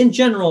 But in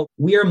general,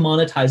 we are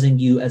monetizing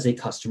you as a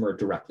customer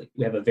directly.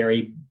 We have a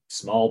very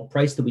small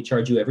price that we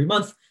charge you every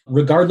month,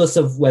 regardless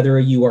of whether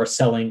you are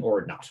selling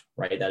or not,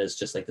 right? That is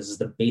just this is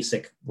the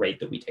basic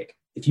rate that we take.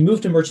 If you move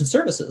to merchant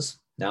services,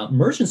 now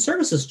merchant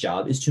services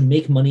job is to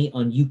make money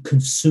on you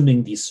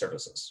consuming these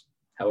services,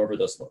 however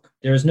those look.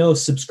 There is no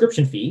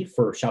subscription fee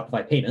for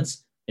Shopify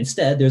payments.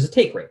 Instead, there's a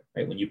take rate,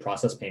 right? When you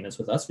process payments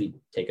with us, we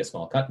take a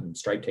small cut, and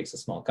Stripe takes a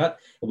small cut,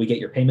 and we get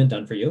your payment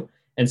done for you.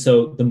 And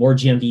so the more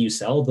GMV you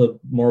sell, the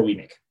more we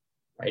make,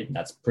 right? And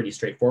that's pretty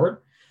straightforward.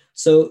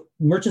 So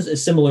merchants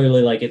is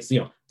similarly it's,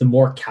 the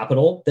more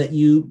capital that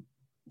you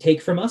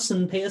take from us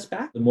and pay us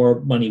back, the more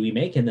money we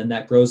make. And then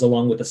that grows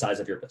along with the size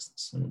of your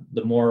business. And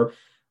the more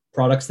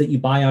products that you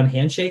buy on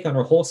Handshake on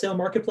our wholesale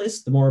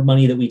marketplace, the more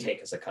money that we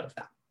take as a cut of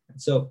that. And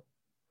so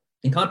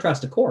in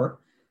contrast to core,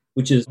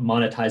 which is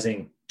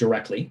monetizing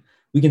directly,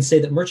 we can say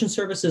that merchant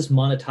services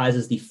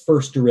monetizes the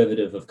first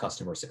derivative of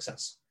customer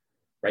success,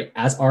 right?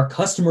 As our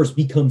customers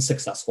become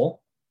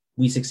successful,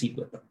 we succeed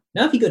with them.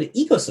 Now, if you go to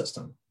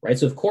ecosystem, right?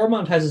 So if core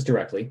monetizes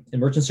directly and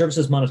merchant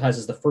services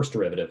monetizes the first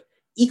derivative,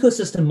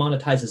 ecosystem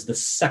monetizes the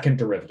second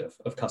derivative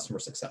of customer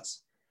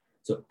success.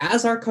 So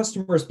as our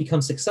customers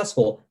become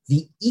successful,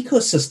 the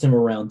ecosystem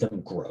around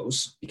them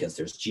grows because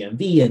there's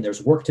GMV and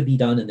there's work to be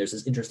done and there's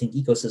this interesting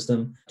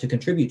ecosystem to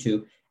contribute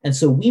to. And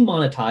so we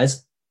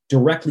monetize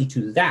directly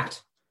to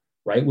that,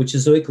 right? Which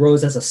is so it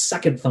grows as a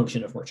second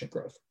function of merchant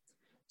growth.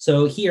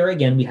 So here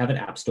again, we have an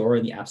app store,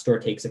 and the app store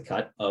takes a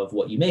cut of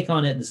what you make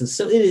on it. This is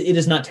so it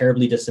is not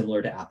terribly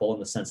dissimilar to Apple in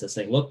the sense that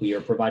saying, look, we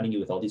are providing you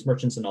with all these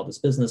merchants and all this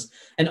business,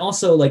 and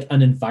also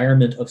an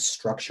environment of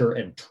structure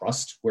and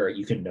trust where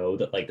you can know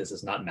that this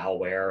is not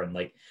malware and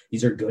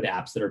these are good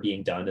apps that are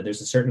being done, and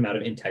there's a certain amount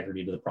of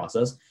integrity to the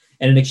process.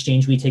 And in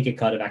exchange, we take a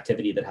cut of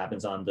activity that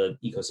happens on the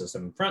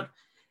ecosystem in front.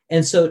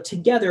 And so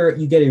together,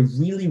 you get a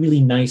really,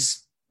 really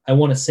nice, I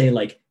want to say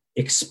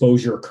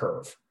exposure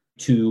curve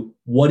to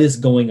what is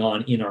going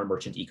on in our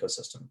merchant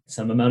ecosystem.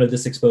 Some amount of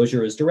this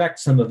exposure is direct,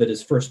 some of it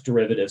is first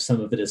derivative,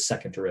 some of it is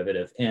second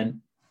derivative.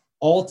 And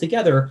all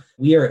together,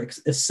 we are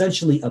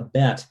essentially a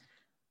bet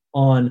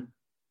on,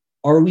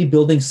 are we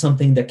building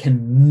something that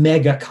can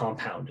mega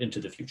compound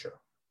into the future?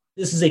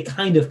 This is a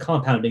kind of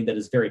compounding that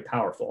is very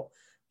powerful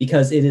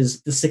because it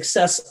is the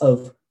success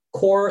of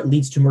core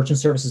leads to merchant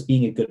services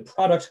being a good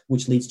product,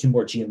 which leads to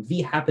more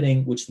GMV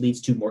happening, which leads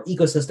to more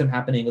ecosystem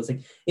happening.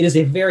 It is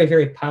a very,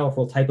 very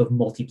powerful type of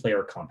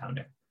multiplayer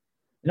compounding.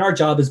 And our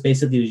job is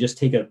basically to just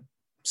take a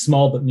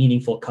small but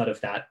meaningful cut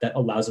of that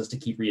allows us to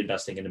keep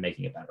reinvesting into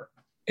making it better.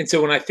 And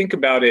so when I think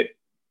about it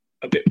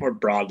a bit more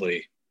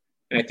broadly,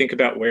 and I think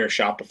about where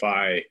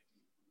Shopify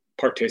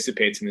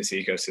participates in this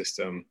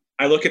ecosystem,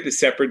 I look at the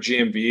separate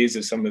GMVs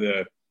of some of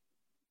the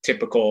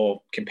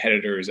typical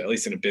competitors, at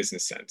least in a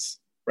business sense.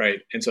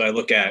 Right. And so I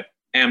look at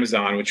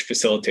Amazon, which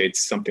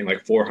facilitates something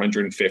like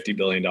 $450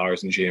 billion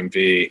in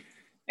GMV,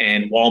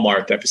 and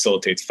Walmart that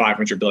facilitates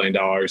 $500 billion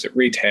at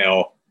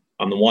retail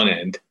on the one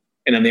end.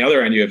 And on the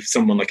other end, you have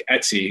someone like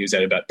Etsy who's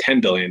at about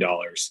 $10 billion.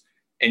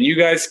 And you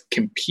guys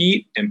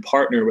compete and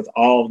partner with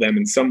all of them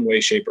in some way,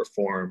 shape, or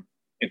form,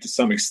 and to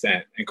some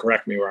extent, and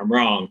correct me where I'm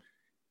wrong,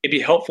 it'd be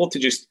helpful to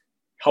just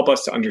help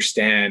us to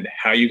understand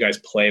how you guys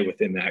play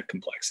within that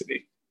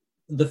complexity.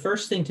 The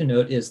first thing to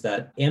note is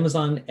that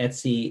Amazon,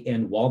 Etsy,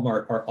 and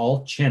Walmart are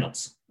all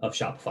channels of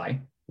Shopify,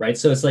 right?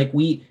 So it's like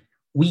we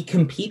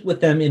compete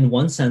with them in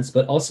one sense,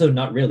 but also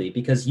not really,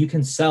 because you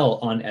can sell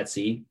on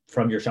Etsy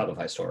from your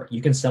Shopify store.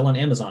 You can sell on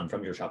Amazon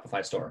from your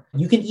Shopify store.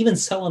 You can even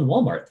sell on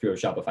Walmart through a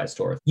Shopify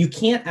store. You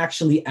can't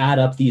actually add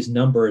up these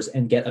numbers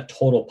and get a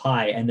total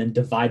pie and then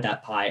divide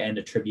that pie and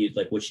attribute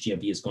like which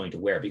GMV is going to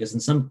where, because in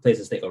some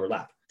places they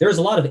overlap. There's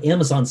a lot of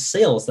Amazon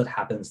sales that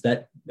happens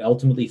that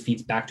ultimately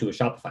feeds back to a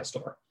Shopify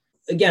store.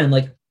 Again,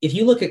 like if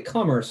you look at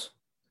commerce,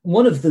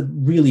 one of the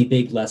really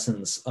big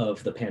lessons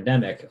of the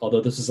pandemic,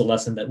 although this is a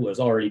lesson that was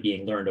already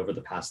being learned over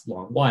the past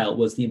long while,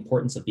 was the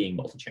importance of being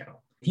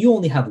multi-channel. If you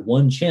only have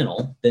one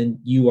channel, then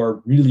you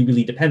are really,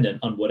 really dependent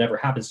on whatever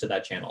happens to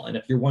that channel. And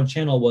if your one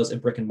channel was a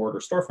brick and mortar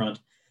storefront,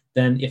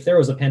 then if there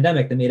was a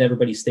pandemic that made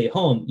everybody stay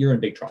home, you're in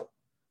big trouble,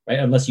 right?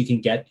 Unless you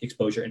can get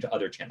exposure into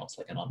other channels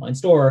like an online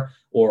store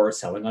or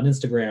selling on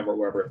Instagram or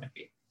wherever it might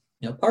be.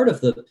 Now, part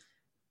of the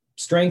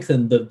strength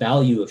and the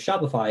value of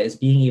Shopify is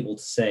being able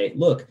to say,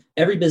 look,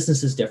 every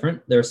business is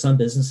different. There are some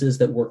businesses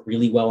that work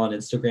really well on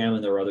Instagram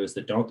and there are others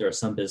that don't. There are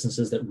some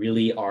businesses that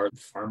really are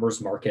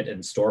farmers market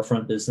and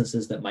storefront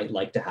businesses that might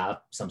like to have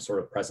some sort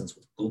of presence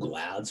with Google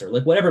ads or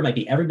like whatever it might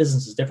be. Every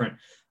business is different.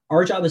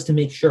 Our job is to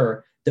make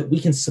sure that we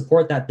can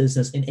support that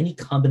business in any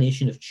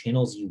combination of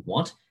channels you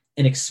want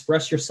and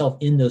express yourself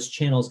in those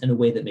channels in a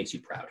way that makes you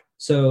proud.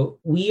 So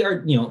we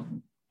are,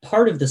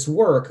 part of this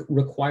work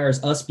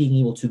requires us being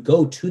able to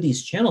go to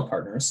these channel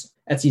partners,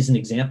 Etsy is an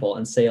example,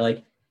 and say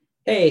like,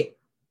 hey,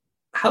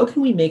 how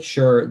can we make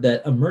sure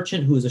that a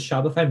merchant who is a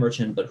Shopify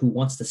merchant, but who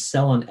wants to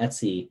sell on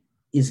Etsy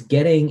is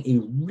getting a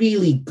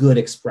really good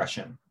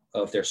expression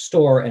of their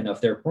store and of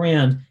their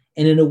brand,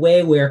 and in a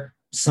way where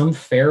some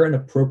fair and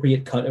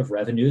appropriate cut of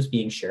revenue is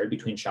being shared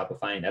between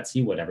Shopify and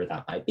Etsy, whatever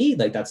that might be.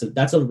 Like that's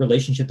a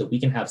relationship that we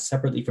can have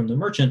separately from the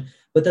merchant,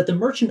 but that the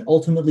merchant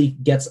ultimately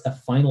gets a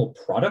final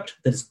product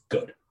that is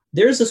good.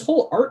 There's this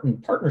whole art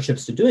and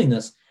partnerships to doing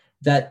this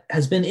that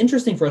has been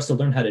interesting for us to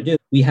learn how to do.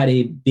 We had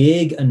a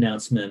big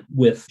announcement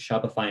with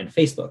Shopify and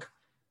Facebook,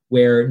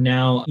 where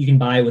now you can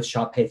buy with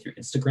Shop Pay through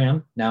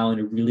Instagram now in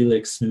a really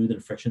like smooth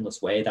and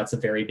frictionless way. That's a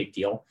very big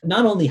deal.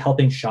 Not only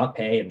helping Shop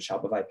Pay and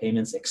Shopify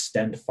payments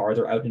extend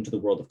farther out into the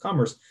world of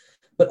commerce,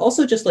 but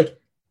also just like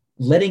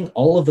letting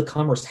all of the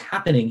commerce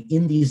happening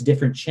in these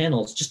different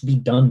channels just be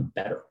done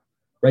better,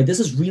 right? This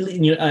is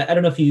really, I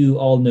don't know if you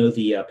all know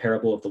the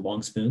parable of the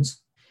long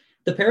spoons.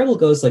 The parable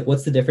goes like,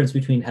 what's the difference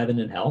between heaven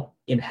and hell?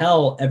 In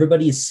hell,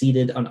 everybody is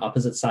seated on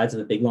opposite sides of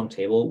a big long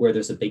table where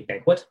there's a big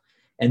banquet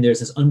and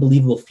there's this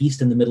unbelievable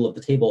feast in the middle of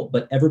the table,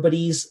 but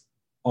everybody's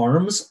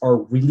arms are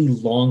really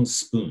long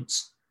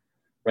spoons,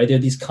 right? They're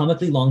these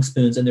comically long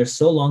spoons and they're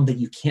so long that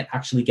you can't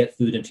actually get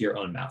food into your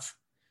own mouth,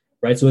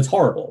 right? So it's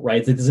horrible, right?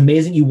 It's like this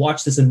amazing, you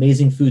watch this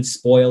amazing food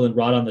spoil and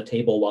rot on the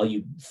table while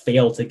you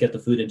fail to get the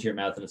food into your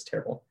mouth and it's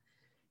terrible.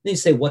 Then you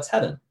say, what's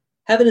heaven?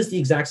 Heaven is the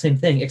exact same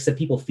thing, except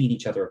people feed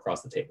each other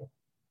across the table.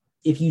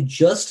 If you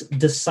just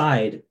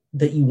decide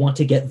that you want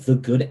to get the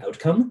good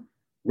outcome,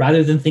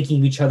 rather than thinking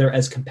of each other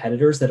as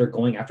competitors that are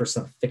going after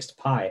some fixed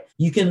pie,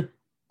 you can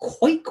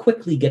quite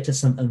quickly get to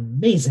some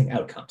amazing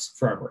outcomes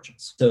for our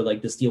merchants. So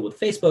like this deal with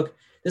Facebook,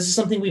 this is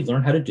something we've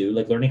learned how to do,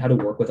 like learning how to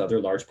work with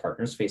other large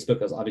partners.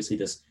 Facebook is obviously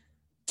this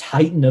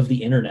titan of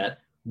the internet,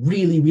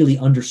 really, really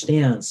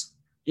understands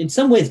in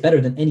some ways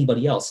better than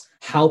anybody else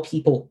how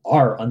people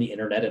are on the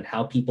internet and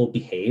how people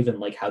behave and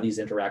like how these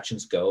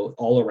interactions go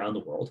all around the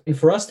world. And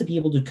for us to be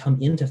able to come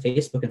into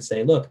Facebook and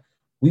say, look,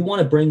 we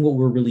want to bring what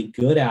we're really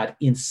good at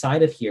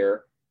inside of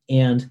here.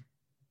 And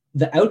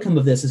the outcome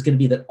of this is going to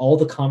be that all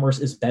the commerce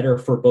is better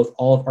for both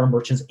all of our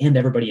merchants and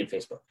everybody in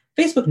Facebook.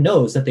 Facebook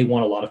knows that they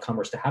want a lot of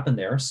commerce to happen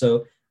there.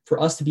 So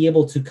for us to be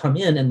able to come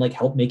in and like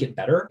help make it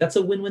better, that's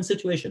a win-win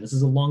situation. This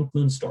is a long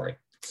moon story.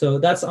 So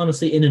that's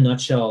honestly in a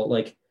nutshell,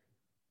 like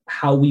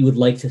how we would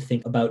like to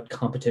think about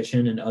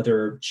competition and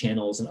other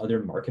channels and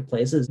other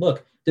marketplaces.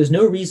 Look, there's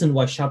no reason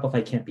why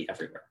Shopify can't be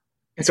everywhere.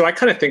 And so I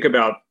kind of think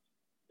about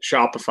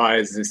Shopify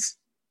as this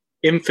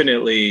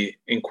infinitely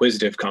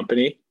inquisitive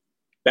company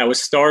that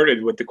was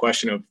started with the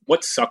question of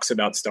what sucks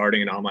about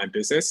starting an online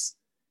business.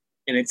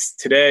 And it's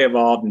today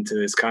evolved into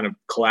this kind of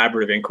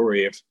collaborative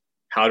inquiry of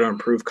how to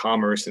improve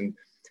commerce. And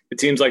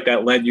it seems like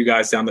that led you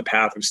guys down the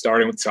path of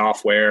starting with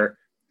software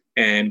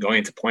and going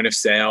into point of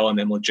sale and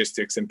then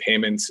logistics and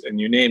payments and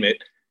you name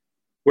it.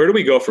 Where do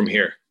we go from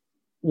here?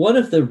 One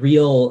of the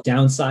real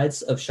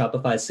downsides of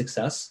Shopify's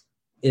success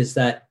is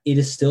that it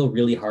is still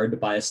really hard to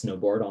buy a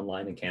snowboard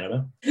online in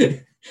Canada.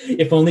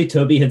 If only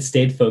Toby had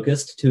stayed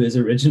focused to his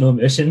original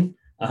mission,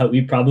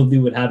 we probably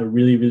would have a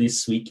really, really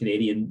sweet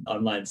Canadian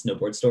online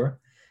snowboard store.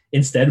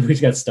 Instead, we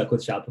just got stuck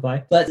with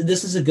Shopify. But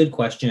this is a good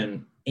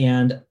question.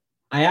 And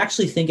I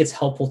actually think it's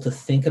helpful to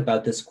think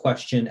about this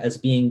question as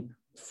being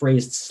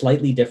phrased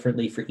slightly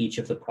differently for each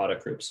of the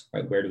product groups,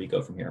 right? Where do we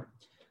go from here?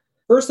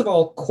 First of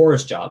all,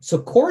 core's job.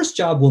 So core's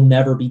job will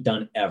never be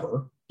done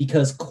ever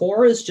because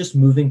core is just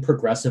moving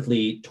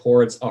progressively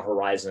towards a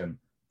horizon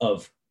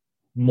of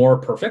more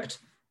perfect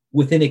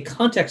within a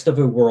context of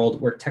a world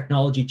where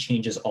technology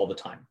changes all the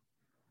time,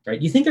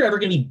 right? You think they're ever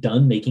going to be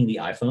done making the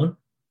iPhone?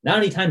 Not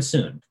anytime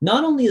soon.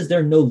 Not only is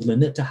there no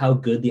limit to how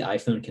good the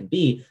iPhone can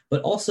be,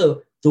 but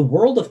also the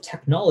world of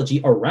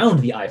technology around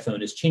the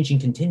iPhone is changing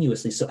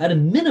continuously. So at a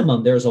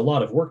minimum, there's a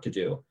lot of work to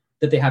do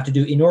that they have to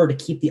do in order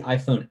to keep the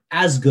iPhone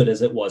as good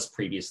as it was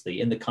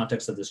previously in the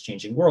context of this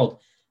changing world.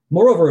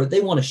 Moreover,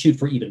 they want to shoot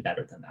for even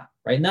better than that,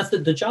 right? And that's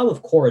the job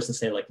of core is to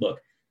say, like, look,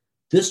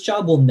 this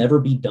job will never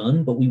be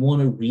done, but we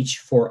want to reach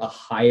for a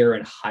higher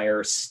and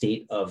higher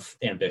state of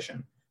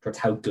ambition towards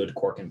how good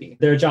core can be.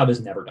 Their job is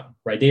never done,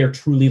 right? They are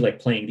truly like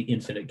playing the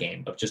infinite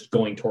game of just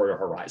going toward a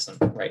horizon,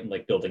 right? And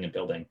like building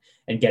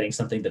and getting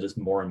something that is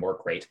more and more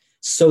great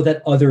so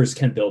that others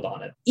can build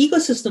on it.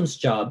 Ecosystem's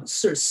job,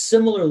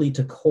 similarly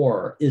to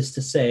core, is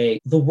to say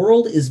the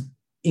world is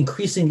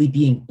increasingly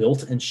being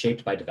built and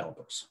shaped by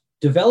developers.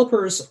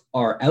 Developers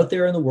are out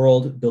there in the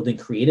world building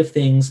creative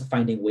things,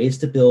 finding ways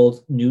to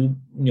build new,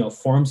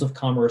 forms of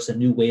commerce and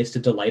new ways to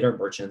delight our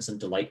merchants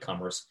and delight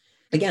commerce.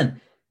 Again,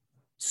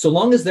 so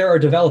long as there are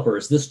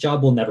developers, this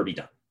job will never be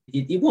done.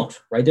 It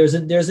won't, right? There's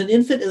an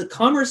infinite,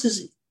 commerce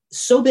is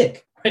so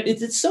big, right?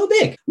 It's so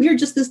big. We are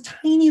just this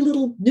tiny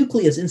little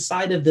nucleus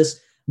inside of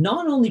this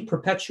not only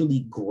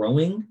perpetually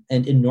growing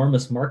and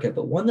enormous market,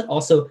 but one that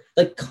also,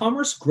 like,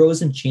 commerce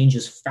grows and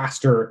changes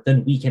faster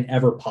than we can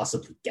ever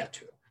possibly get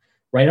to,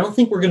 right? I don't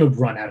think we're going to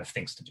run out of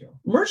things to do.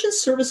 Merchant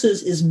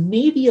services is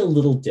maybe a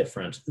little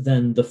different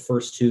than the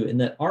first two in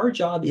that our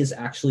job is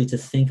actually to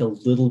think a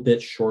little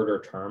bit shorter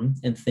term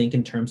and think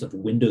in terms of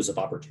windows of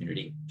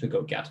opportunity to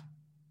go get.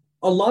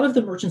 A lot of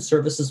the merchant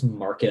services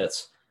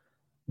markets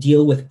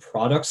deal with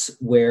products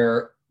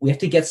where we have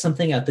to get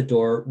something out the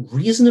door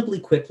reasonably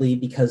quickly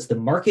because the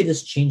market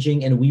is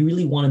changing and we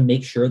really want to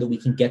make sure that we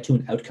can get to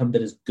an outcome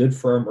that is good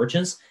for our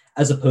merchants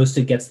as opposed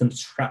to gets them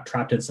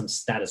trapped in some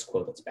status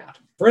quo that's bad.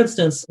 For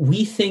instance,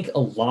 we think a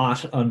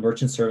lot on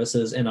merchant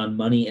services and on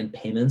money and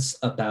payments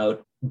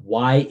about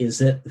why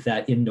is it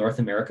that in North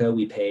America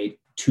we pay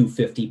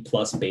 250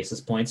 plus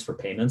basis points for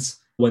payments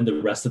when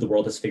the rest of the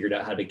world has figured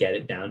out how to get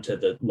it down to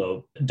the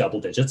low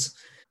double digits,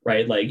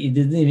 right? Like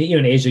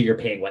in Asia, you're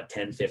paying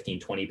 10, 15,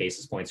 20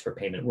 basis points for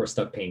payment. We're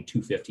stuck paying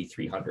 250,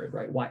 300,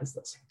 right? Why is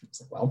this?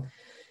 It's like, well,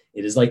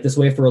 it is like this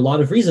way for a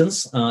lot of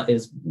reasons.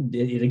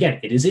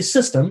 It is a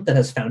system that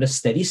has found a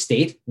steady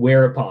state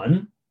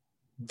whereupon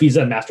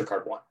Visa and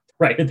MasterCard won,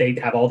 right? They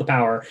have all the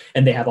power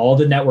and they have all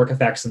the network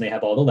effects and they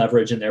have all the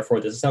leverage. And therefore,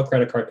 this is how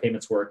credit card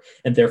payments work.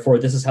 And therefore,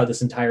 this is how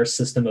this entire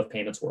system of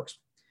payments works,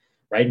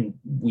 right? And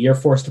we are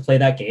forced to play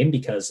that game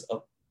because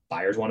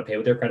buyers want to pay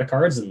with their credit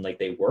cards and like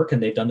they work.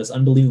 And they've done this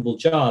unbelievable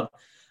job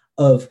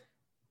of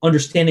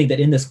understanding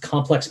that in this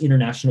complex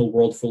international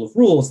world full of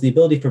rules, the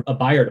ability for a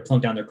buyer to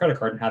plunk down their credit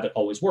card and have it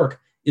always work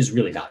is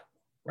really valuable,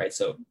 right?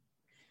 So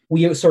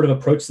we sort of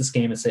approach this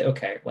game and say,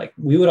 okay, like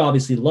we would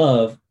obviously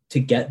love to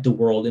get the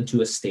world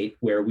into a state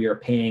where we are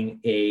paying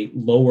a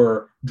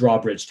lower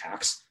drawbridge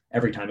tax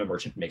every time a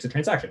merchant makes a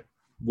transaction.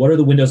 What are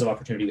the windows of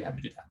opportunity we have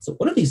to do that? So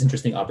one of these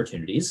interesting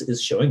opportunities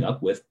is showing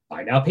up with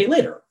buy now, pay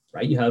later,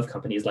 right? You have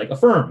companies like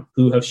Affirm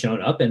who have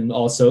shown up and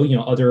also,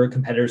 other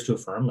competitors to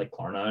Affirm like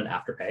Klarna and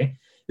Afterpay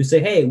who say,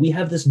 hey, we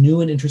have this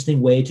new and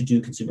interesting way to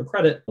do consumer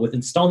credit with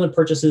installment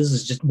purchases.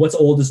 Is just what's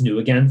old is new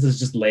again. This is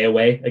just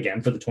layaway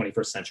again for the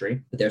 21st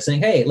century. But they're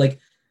saying, hey, like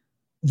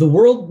the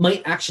world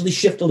might actually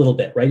shift a little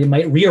bit, right? It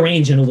might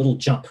rearrange in a little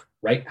jump,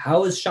 right?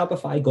 How is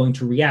Shopify going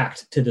to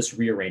react to this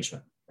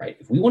rearrangement, right?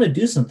 If we want to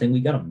do something, we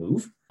got to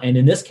move. And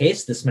in this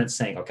case, this meant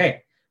saying,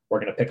 okay, we're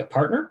going to pick a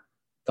partner.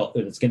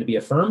 It's going to be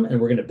Affirm and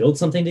we're going to build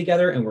something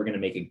together and we're going to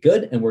make it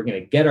good and we're going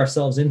to get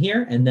ourselves in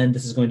here. And then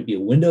this is going to be a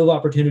window of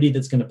opportunity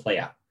that's going to play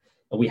out.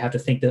 And we have to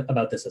think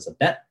about this as a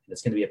bet.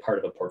 It's going to be a part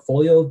of a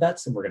portfolio of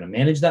bets, and we're going to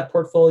manage that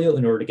portfolio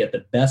in order to get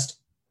the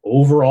best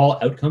overall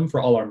outcome for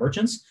all our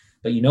merchants.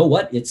 But you know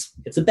what? It's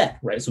a bet,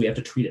 right? So we have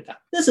to treat it that.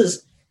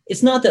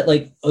 It's not that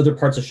like other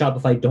parts of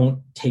Shopify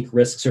don't take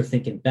risks or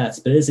think in bets,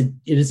 but it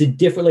is a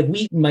different, like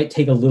we might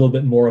take a little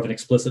bit more of an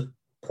explicit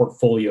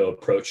portfolio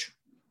approach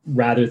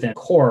rather than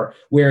core,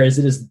 whereas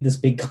it is this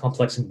big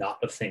complex knot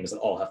of things that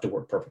all have to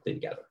work perfectly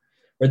together.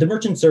 Where the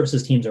merchant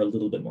services teams are a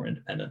little bit more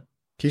independent.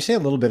 Can you say a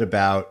little bit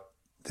about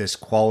this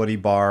quality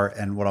bar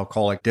and what I'll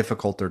call like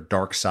difficult or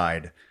dark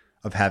side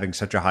of having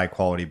such a high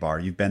quality bar?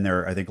 You've been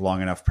there, I think,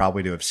 long enough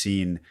probably to have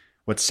seen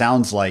what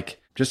sounds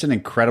like just an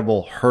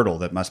incredible hurdle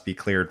that must be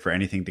cleared for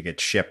anything to get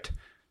shipped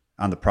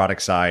on the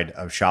product side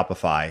of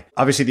Shopify.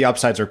 Obviously, the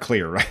upsides are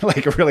clear, right?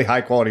 Like a really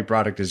high quality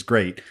product is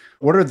great.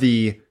 What are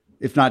the,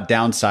 if not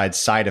downsides,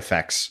 side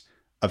effects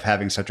of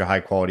having such a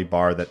high quality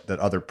bar that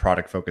other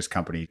product focused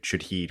companies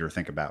should heed or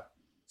think about?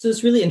 So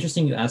it's really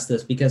interesting you asked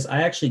this because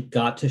I actually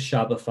got to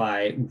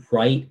Shopify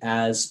right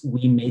as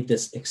we made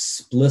this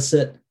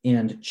explicit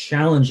and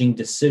challenging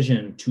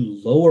decision to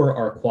lower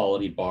our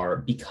quality bar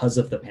because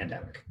of the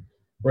pandemic.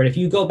 right? If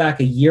you go back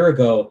a year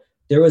ago,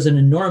 there was an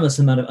enormous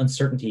amount of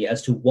uncertainty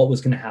as to what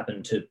was going to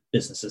happen to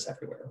businesses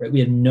everywhere, right? We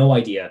had no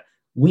idea.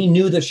 We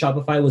knew that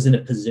Shopify was in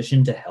a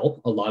position to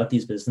help a lot of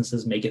these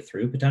businesses make it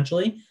through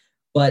potentially.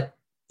 But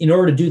in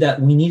order to do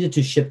that, we needed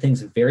to ship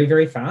things very,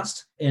 very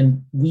fast.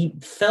 And we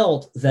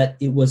felt that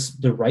it was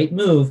the right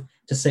move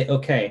to say,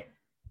 okay,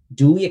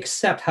 do we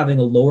accept having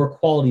a lower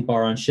quality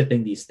bar on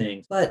shipping these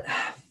things? But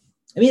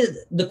I mean,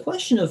 the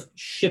question of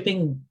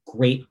shipping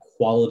great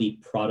quality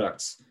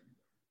products,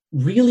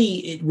 really,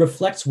 it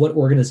reflects what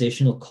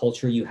organizational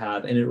culture you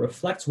have, and it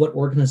reflects what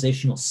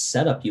organizational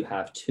setup you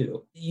have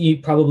too. You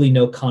probably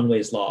know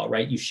Conway's Law,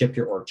 right? You ship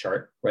your org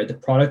chart, right? The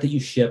product that you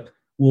ship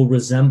will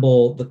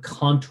resemble the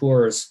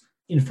contours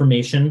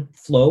information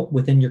flow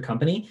within your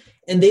company.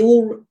 And they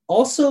will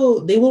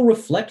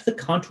reflect the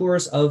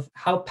contours of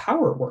how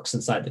power works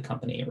inside the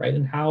company, right?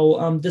 And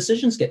how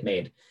decisions get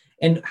made,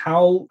 and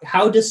how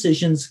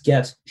decisions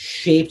get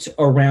shaped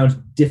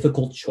around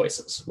difficult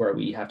choices where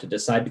we have to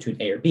decide between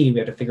A or B. We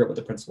have to figure out what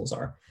the principles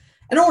are.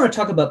 I don't want to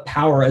talk about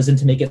power as in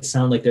to make it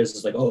sound like there's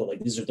this like, oh, like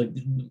these are like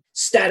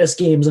status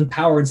games and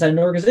power inside an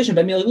organization.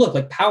 But I mean, like, look,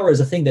 like power is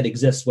a thing that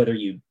exists whether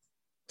you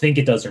think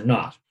it does or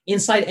not.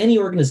 Inside any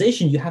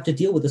organization, you have to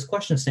deal with this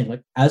question of saying,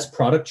 like, as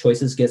product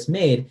choices gets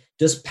made,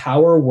 does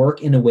power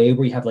work in a way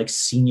where you have like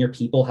senior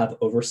people have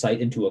oversight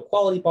into a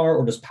quality bar,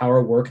 or does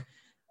power work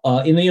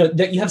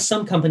you have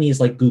some companies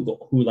like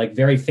Google who like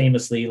very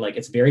famously, like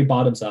it's very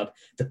bottoms up.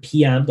 The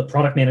PM, the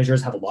product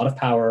managers have a lot of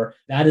power.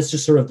 That is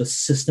just sort of the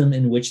system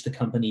in which the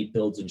company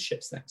builds and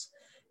ships things.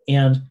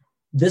 And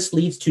this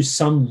leads to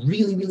some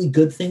really, really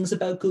good things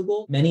about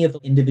Google. Many of the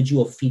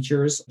individual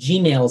features,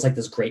 Gmail is like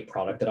this great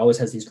product that always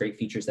has these great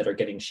features that are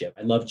getting shipped.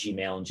 I love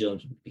Gmail, and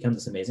Gmail becomes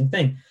this amazing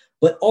thing.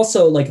 But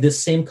also, like, this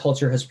same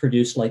culture has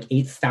produced like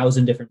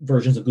 8,000 different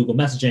versions of Google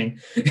messaging.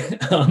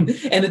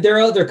 And there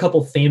are other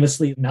couple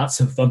famously not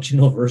so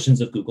functional versions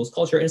of Google's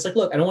culture. And it's like,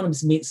 look, I don't want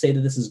to say that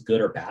this is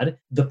good or bad.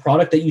 The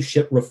product that you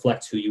ship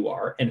reflects who you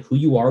are, and who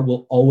you are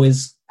will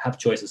always have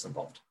choices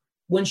involved.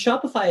 When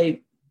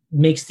Shopify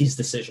makes these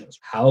decisions,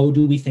 how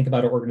do we think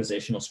about our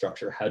organizational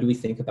structure? How do we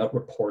think about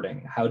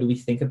reporting? How do we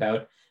think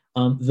about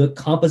the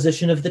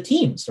composition of the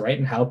teams, right?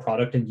 And how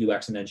product and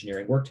UX and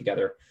engineering work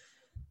together?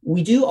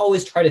 We do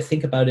always try to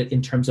think about it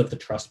in terms of the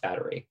trust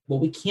battery. What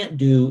we can't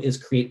do is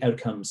create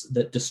outcomes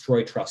that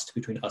destroy trust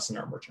between us and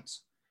our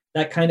merchants.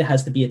 That kind of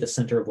has to be at the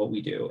center of what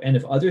we do. And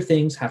if other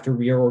things have to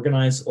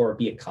reorganize or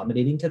be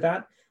accommodating to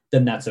that,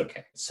 then that's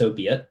okay. So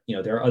be it.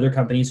 There are other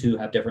companies who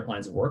have different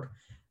lines of work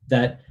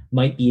that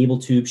might be able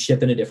to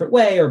ship in a different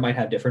way or might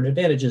have different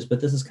advantages,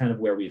 but this is kind of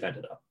where we've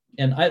ended up.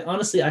 And I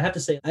have to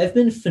say, I've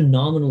been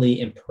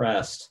phenomenally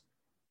impressed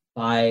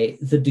by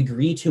the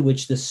degree to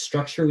which this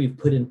structure we've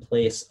put in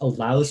place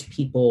allows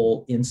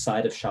people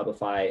inside of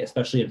Shopify,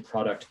 especially in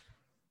product,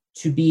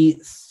 to be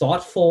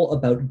thoughtful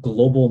about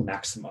global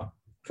maxima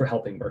for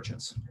helping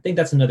merchants. I think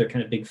that's another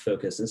kind of big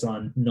focus, is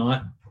on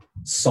not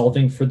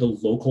solving for the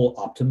local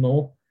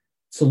optimal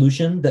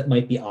solution that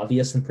might be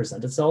obvious and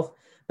present itself,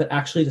 but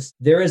actually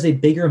there is a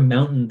bigger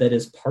mountain that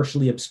is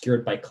partially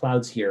obscured by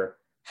clouds here.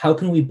 How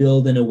can we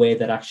build in a way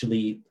that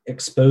actually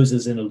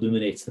exposes and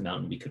illuminates the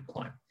mountain we could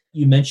climb?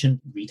 You mentioned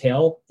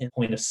retail and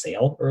point of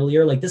sale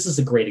earlier. Like, this is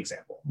a great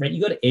example, right?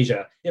 You go to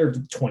Asia, they're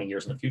 20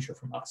 years in the future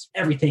from us.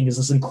 Everything is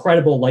this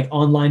incredible, like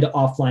online to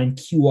offline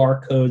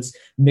QR codes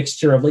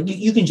mixture of like,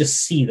 you can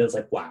just see that it's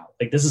like, wow,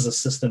 like this is a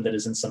system that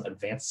is in some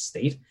advanced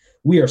state.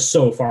 We are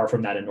so far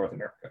from that in North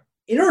America.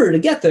 In order to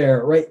get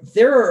there, right,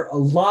 there are a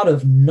lot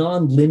of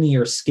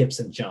non-linear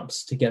skips and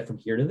jumps to get from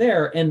here to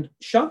there. And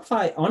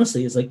Shopify,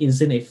 honestly, is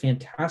in a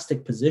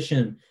fantastic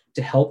position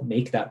to help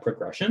make that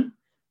progression.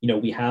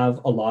 We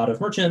have a lot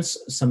of merchants,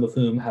 some of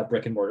whom have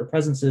brick and mortar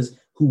presences,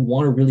 who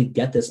want to really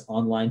get this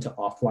online to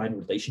offline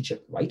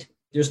relationship right.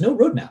 There's no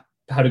roadmap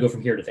to how to go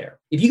from here to there.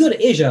 If you go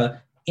to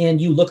Asia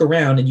and you look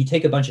around and you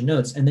take a bunch of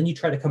notes and then you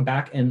try to come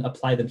back and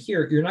apply them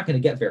here, you're not going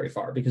to get very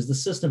far because the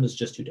system is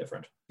just too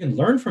different. You can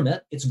learn from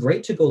it. It's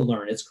great to go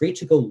learn. It's great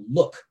to go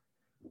look,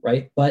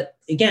 right? But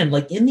again,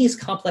 like in these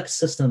complex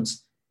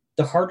systems,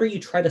 the harder you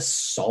try to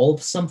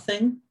solve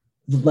something,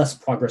 the less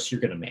progress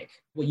you're going to make.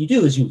 What you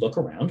do is you look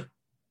around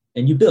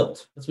and you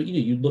build. That's what you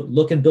do. You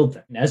look and build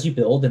things. And as you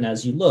build and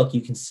as you look,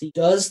 you can see,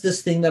 does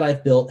this thing that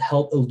I've built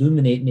help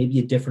illuminate maybe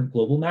a different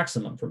global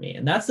maximum for me?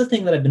 And that's the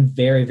thing that I've been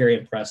very, very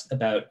impressed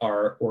about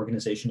our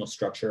organizational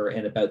structure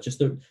and about just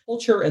the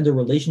culture and the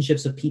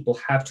relationships that people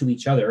have to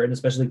each other, and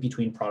especially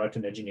between product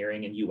and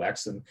engineering and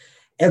UX and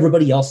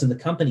everybody else in the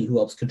company who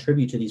helps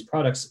contribute to these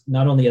products,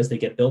 not only as they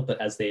get built, but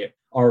as they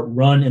are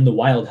run in the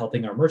wild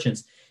helping our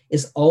merchants,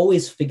 is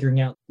always figuring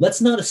out, let's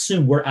not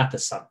assume we're at the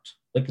summit.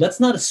 Like, let's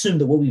not assume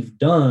that what we've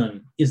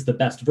done is the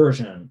best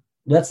version.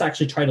 Let's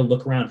actually try to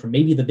look around for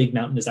maybe the big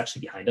mountain is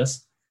actually behind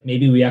us.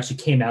 Maybe we actually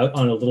came out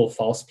on a little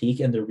false peak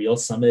and the real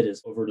summit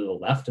is over to the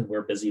left and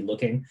we're busy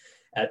looking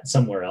at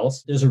somewhere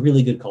else. There's a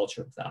really good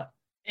culture of that.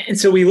 And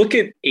so we look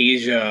at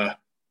Asia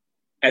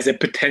as a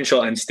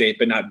potential end state,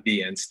 but not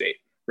the end state,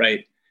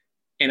 right?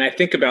 And I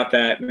think about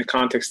that in the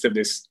context of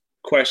this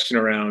question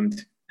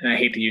around and I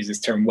hate to use this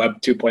term,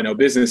 Web 2.0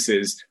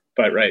 businesses,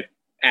 but right,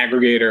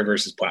 aggregator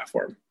versus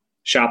platform.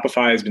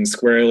 Shopify has been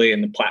squarely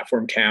in the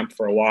platform camp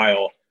for a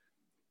while,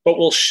 but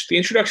will the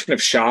introduction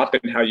of Shop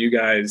and how you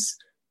guys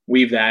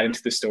weave that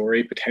into the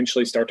story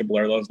potentially start to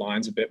blur those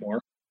lines a bit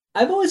more?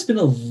 I've always been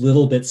a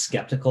little bit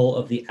skeptical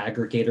of the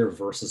aggregator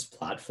versus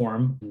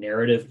platform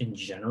narrative in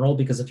general,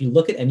 because if you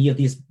look at any of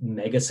these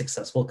mega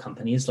successful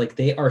companies, like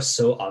they are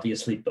so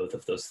obviously both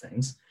of those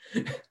things.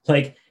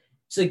 Like,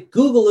 it's like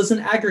Google is an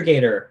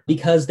aggregator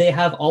because they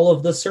have all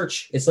of the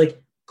search. It's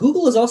like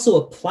Google is also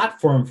a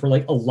platform for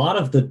like a lot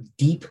of the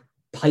deep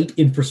pipe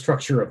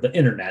infrastructure of the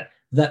internet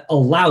that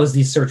allows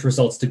these search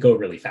results to go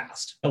really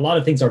fast. A lot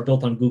of things are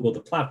built on Google,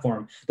 the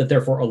platform, that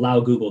therefore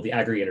allow Google, the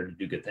aggregator, to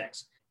do good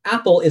things.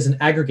 Apple is an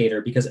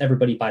aggregator because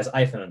everybody buys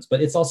iPhones,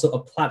 but it's also a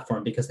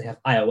platform because they have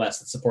iOS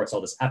that supports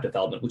all this app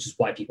development, which is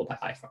why people buy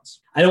iPhones.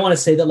 I don't want to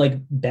say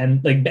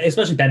that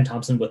especially Ben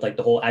Thompson with like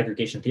the whole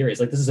aggregation theory is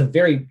like, this is a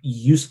very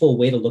useful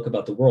way to look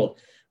about the world.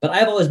 But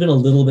I've always been a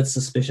little bit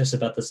suspicious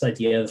about this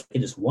idea of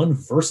it is one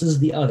versus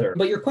the other.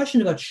 But your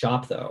question about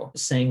Shop, though,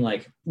 saying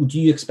like,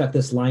 do you expect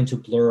this line to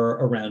blur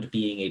around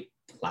being a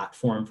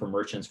platform for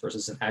merchants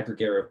versus an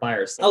aggregator of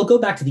buyers? I'll go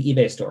back to the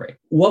eBay story.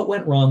 What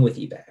went wrong with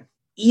eBay?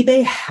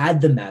 eBay had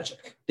the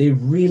magic. They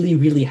really,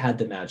 really had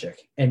the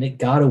magic, and it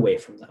got away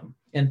from them.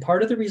 And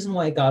part of the reason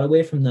why it got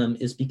away from them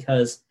is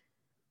because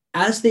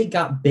as they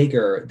got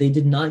bigger, they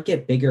did not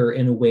get bigger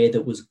in a way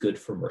that was good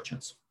for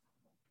merchants.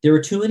 There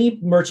were too many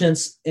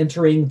merchants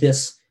entering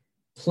this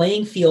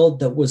playing field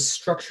that was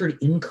structured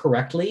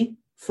incorrectly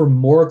for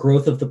more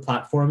growth of the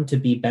platform to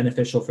be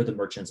beneficial for the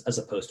merchants as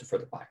opposed to for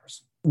the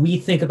buyers. We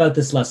think about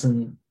this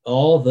lesson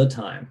all the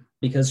time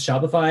because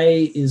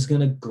Shopify is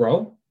going to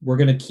grow. We're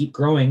going to keep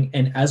growing.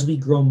 And as we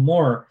grow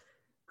more,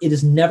 it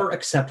is never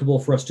acceptable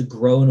for us to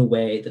grow in a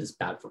way that is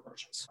bad for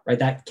merchants, right?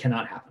 That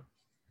cannot happen.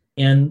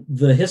 And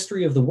the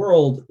history of the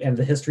world and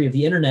the history of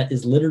the internet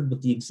is littered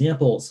with these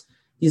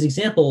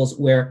examples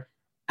where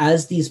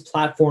as these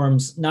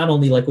platforms, not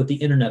only like with the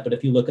internet, but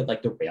if you look at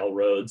like the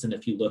railroads and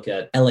if you look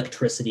at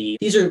electricity,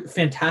 these are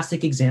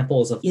fantastic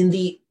examples of in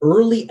the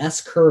early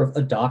S-curve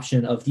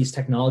adoption of these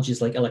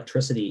technologies like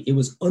electricity, it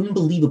was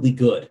unbelievably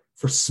good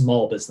for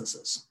small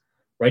businesses.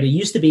 Right? It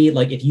used to be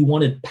like if you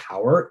wanted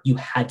power, you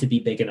had to be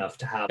big enough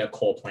to have a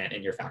coal plant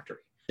in your factory.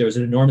 There was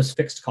an enormous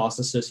fixed cost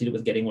associated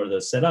with getting one of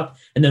those set up.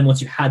 And then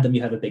once you had them,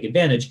 you had a big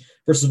advantage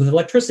versus with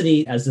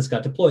electricity, as this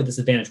got deployed, this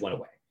advantage went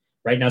away.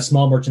 Right now,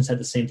 small merchants had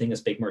the same thing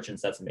as big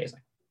merchants. That's amazing.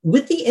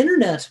 With the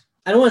internet,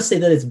 I don't want to say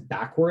that it's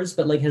backwards,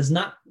 but like has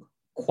not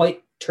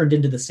quite turned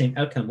into the same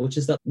outcome, which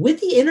is that with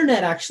the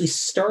internet actually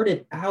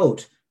started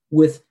out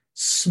with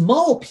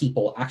small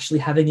people actually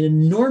having an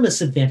enormous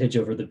advantage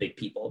over the big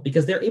people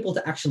because they're able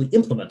to actually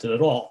implement it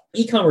at all.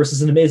 E-commerce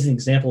is an amazing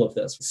example of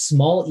this.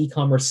 Small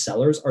e-commerce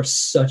sellers are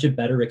such a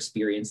better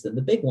experience than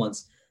the big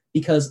ones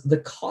because the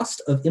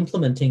cost of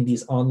implementing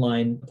these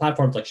online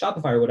platforms like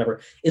Shopify or whatever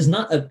is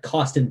not a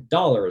cost in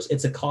dollars.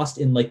 It's a cost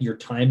in like your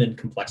time and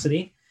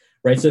complexity.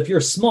 Right. So if you're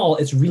small,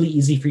 it's really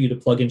easy for you to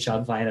plug in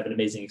Shopify and have an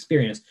amazing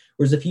experience.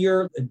 Whereas if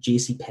you're a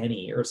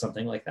JCPenney or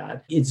something like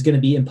that, it's going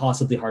to be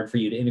impossibly hard for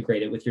you to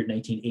integrate it with your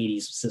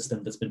 1980s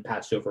system that's been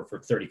patched over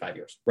for 35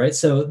 years. Right.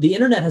 So the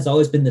internet has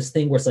always been this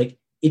thing where it's like,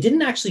 it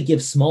didn't actually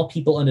give small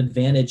people an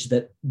advantage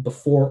that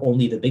before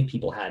only the big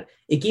people had.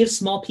 It gave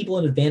small people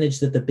an advantage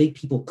that the big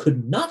people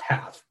could not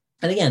have.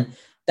 And again,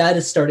 that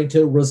is starting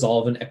to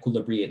resolve and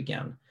equilibrate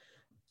again.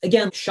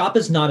 Again, Shop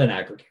is not an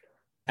aggregator.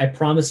 I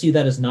promise you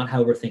that is not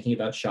how we're thinking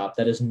about Shop.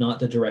 That is not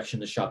the direction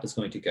the Shop is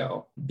going to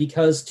go.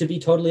 Because to be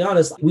totally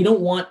honest, we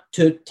don't want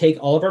to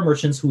take all of our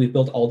merchants who we've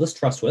built all this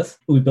trust with,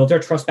 who we've built our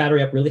trust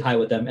battery up really high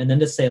with them, and then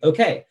to say,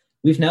 okay,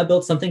 we've now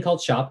built something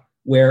called Shop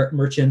where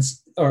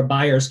merchants or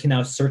buyers can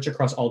now search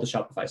across all the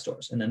Shopify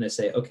stores. And then they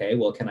say, okay,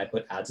 well, can I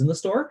put ads in the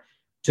store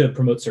to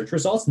promote search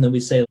results? And then we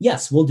say,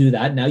 yes, we'll do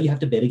that. Now you have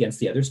to bid against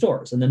the other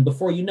stores. And then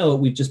before you know it,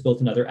 we've just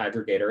built another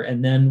aggregator.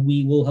 And then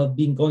we will have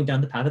been going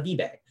down the path of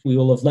eBay. We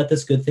will have let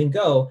this good thing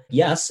go.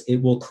 Yes, it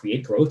will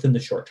create growth in the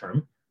short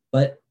term,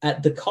 but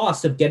at the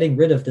cost of getting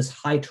rid of this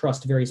high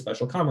trust, very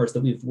special commerce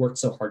that we've worked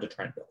so hard to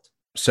try and build.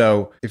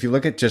 So if you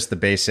look at just the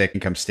basic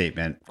income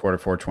statement, quarter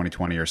four,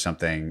 2020 or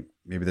something,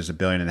 maybe there's $1.5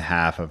 billion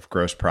of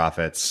gross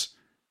profits.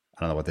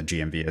 I don't know what the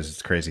GMV is.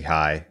 It's crazy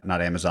high,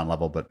 not Amazon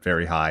level, but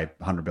very high,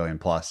 100 billion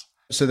plus.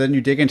 So then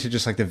you dig into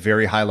just like the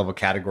very high level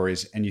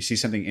categories and you see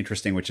something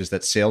interesting, which is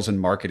that sales and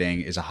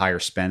marketing is a higher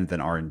spend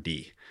than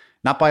R&D.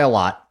 Not by a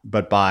lot,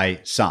 but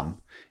by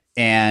some.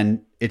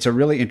 And it's a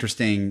really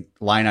interesting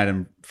line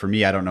item for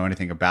me. I don't know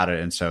anything about it.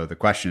 And so the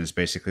question is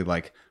basically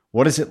like,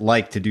 what is it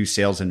like to do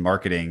sales and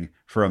marketing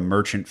for a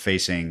merchant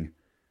facing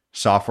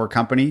software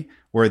company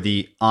where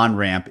the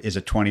on-ramp is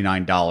a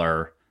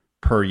 $29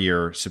 per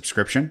year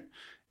subscription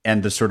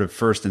and the sort of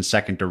first and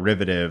second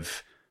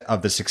derivative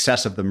of the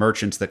success of the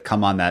merchants that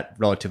come on that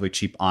relatively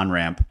cheap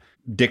on-ramp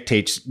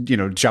dictates,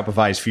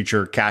 Shopify's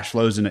future cash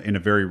flows in a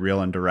very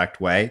real and direct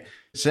way.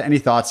 So any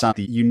thoughts on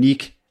the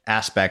unique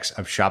aspects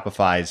of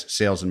Shopify's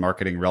sales and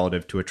marketing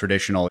relative to a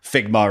traditional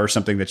Figma or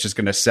something that's just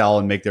going to sell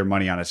and make their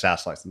money on a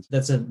SaaS license?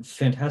 That's a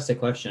fantastic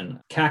question.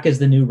 CAC is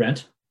the new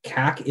rent.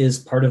 CAC is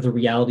part of the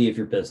reality of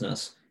your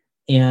business.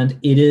 And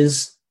it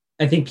is,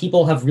 I think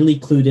people have really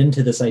clued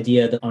into this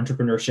idea that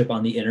entrepreneurship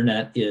on the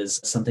internet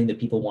is something that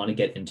people want to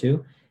get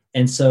into.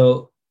 And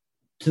so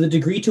to the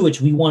degree to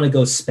which we want to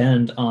go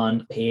spend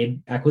on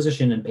paid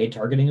acquisition and paid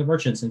targeting of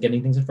merchants and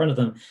getting things in front of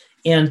them.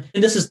 And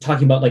this is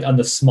talking about like on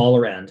the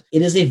smaller end,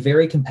 it is a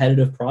very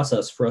competitive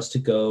process for us to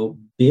go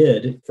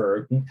bid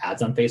for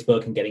ads on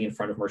Facebook and getting in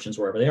front of merchants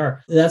wherever they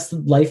are. That's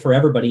life for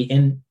everybody.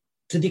 And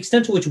to the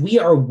extent to which we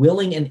are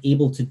willing and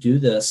able to do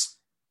this,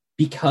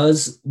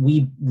 because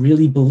we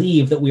really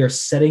believe that we are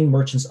setting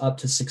merchants up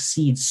to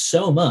succeed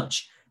so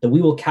much that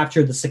we will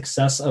capture the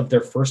success of their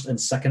first and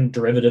second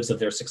derivatives of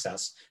their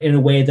success in a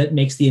way that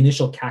makes the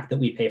initial CAC that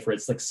we pay for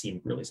it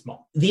seem really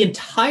small. The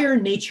entire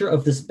nature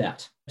of this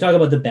bet, talk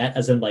about the bet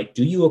as in like,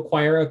 do you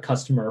acquire a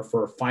customer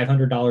for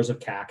 $500 of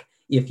CAC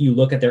if you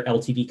look at their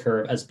LTV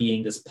curve as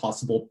being this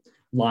possible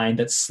line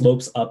that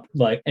slopes up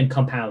like and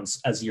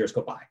compounds as years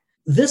go by?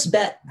 This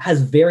bet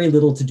has very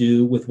little to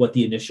do with what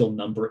the initial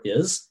number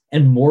is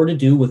and more to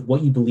do with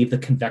what you believe the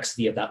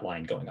convexity of that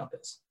line going up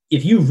is.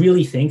 If you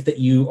really think that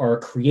you are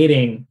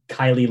creating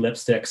Kylie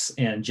lipsticks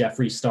and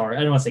Jeffree Star,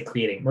 I don't want to say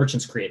creating,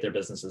 merchants create their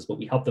businesses, but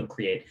we help them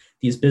create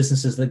these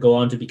businesses that go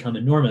on to become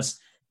enormous,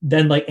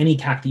 then like any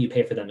CAC that you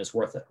pay for them is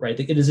worth it, right?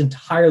 It is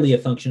entirely a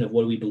function of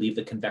what we believe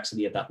the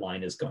convexity of that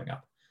line is going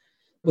up.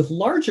 With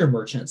larger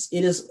merchants,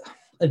 it is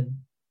a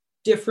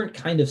different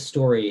kind of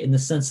story in the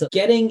sense that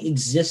getting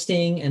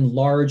existing and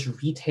large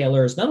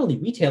retailers, not only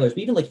retailers,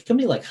 but even like a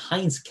company like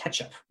Heinz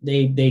Ketchup,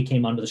 they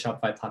came onto the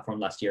Shopify platform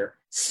last year,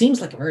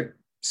 seems like a very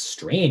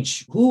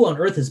strange. Who on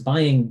earth is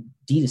buying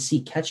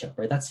D2C ketchup,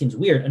 right? That seems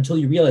weird until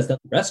you realize that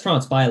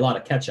restaurants buy a lot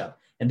of ketchup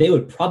and they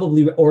would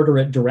probably order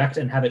it direct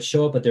and have it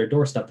show up at their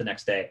doorstep the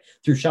next day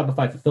through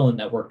Shopify Fulfillment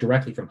Network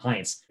directly from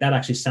Heinz. That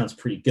actually sounds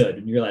pretty good.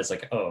 And you realize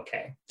like, oh,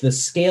 okay. The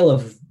scale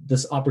of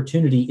this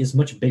opportunity is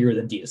much bigger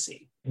than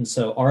D2C. And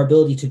so our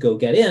ability to go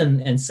get in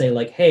and say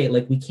like, hey,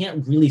 like we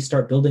can't really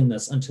start building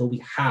this until we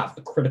have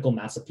a critical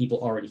mass of people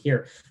already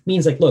here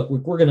means like, look,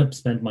 we're going to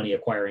spend money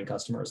acquiring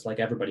customers like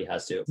everybody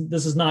has to.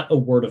 This is not a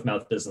word of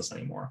mouth business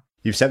anymore.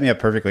 You've set me up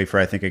perfectly for,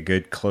 I think, a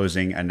good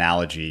closing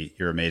analogy.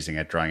 You're amazing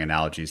at drawing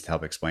analogies to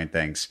help explain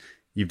things.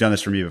 You've done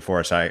this for me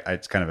before, so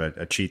it's kind of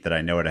a cheat that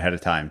I know it ahead of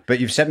time. But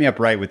you've set me up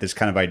right with this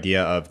kind of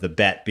idea of the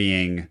bet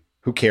being,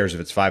 who cares if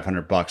it's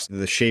 $500?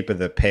 The shape of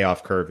the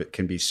payoff curve, it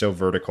can be so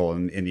vertical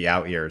in the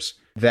out years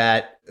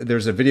that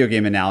there's a video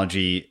game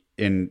analogy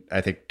in, I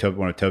think,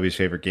 one of Toby's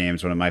favorite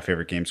games, one of my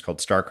favorite games called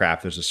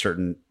StarCraft. There's a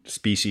certain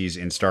species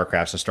in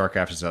StarCraft. So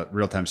StarCraft is a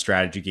real-time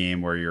strategy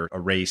game where you're a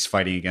race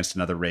fighting against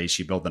another race.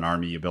 You build an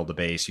army, you build a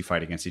base, you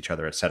fight against each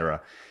other,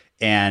 etc.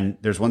 And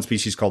there's one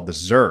species called the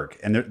Zerg.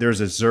 And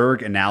there's a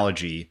Zerg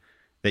analogy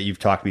that you've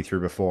talked me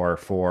through before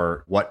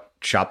for what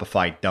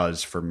Shopify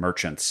does for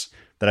merchants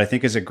that I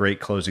think is a great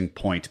closing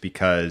point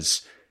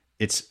because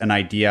it's an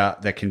idea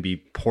that can be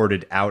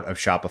ported out of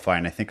Shopify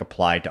and I think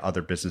applied to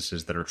other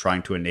businesses that are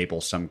trying to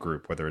enable some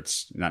group, whether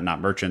it's not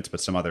merchants,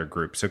 but some other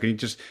group. So can you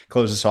just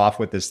close us off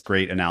with this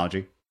great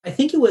analogy? I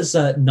think it was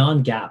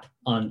Non-Gap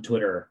on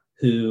Twitter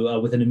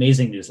who, with an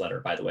amazing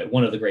newsletter, by the way,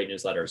 one of the great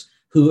newsletters,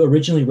 who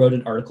originally wrote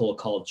an article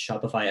called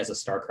Shopify as a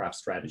StarCraft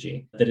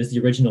Strategy. That is the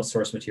original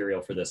source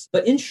material for this.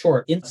 But in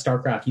short, in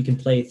StarCraft, you can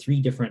play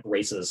 3 different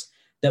races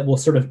that will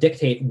sort of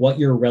dictate what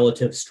your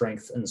relative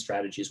strengths and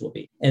strategies will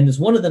be. And as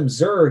one of them,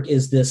 Zerg,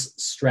 is this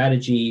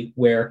strategy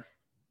where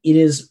it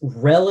is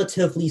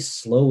relatively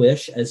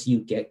slowish as you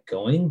get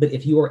going, but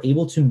if you are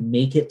able to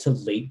make it to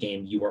late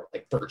game, you are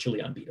like virtually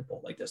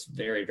unbeatable, like this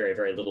very, very,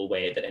 very little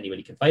way that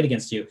anybody can fight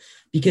against you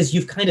because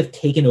you've kind of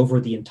taken over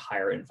the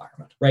entire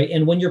environment, right?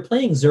 And when you're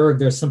playing Zerg,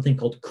 there's something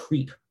called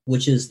creep,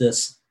 which is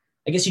this,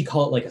 I guess you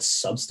call it like a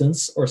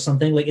substance or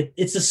something. Like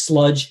it's a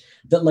sludge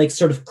that like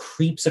sort of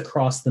creeps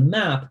across the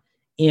map.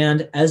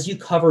 And as you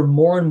cover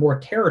more and more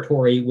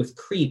territory with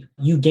creep,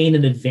 you gain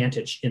an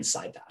advantage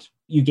inside that.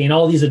 You gain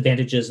all these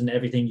advantages in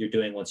everything you're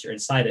doing once you're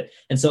inside it.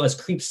 And so as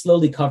creep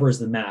slowly covers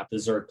the map, the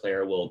Zerg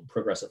player will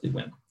progressively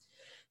win.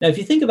 Now, if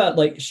you think about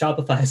like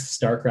Shopify's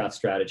StarCraft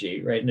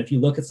strategy, right? And if you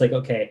look, it's like,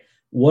 okay,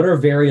 what are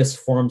various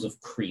forms of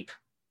creep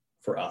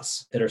for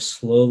us that are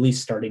slowly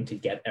starting to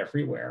get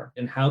everywhere?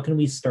 And how can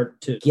we start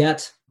to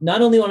get,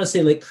 not only want to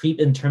say like creep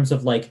in terms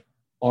of like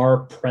our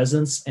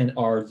presence and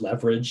our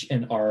leverage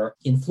and our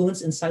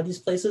influence inside these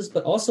places,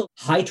 but also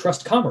high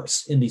trust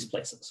commerce in these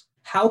places.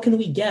 How can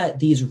we get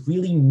these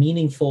really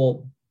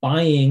meaningful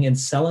buying and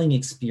selling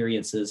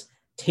experiences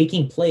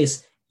taking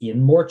place in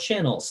more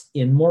channels,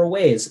 in more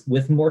ways,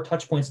 with more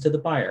touch points to the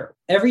buyer?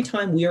 Every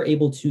time we are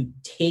able to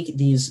take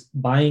these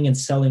buying and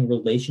selling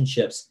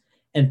relationships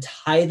and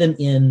tie them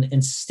in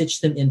and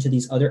stitch them into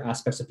these other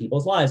aspects of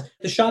people's lives.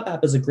 The Shop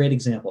app is a great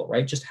example,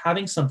 right? Just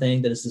having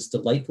something that is this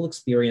delightful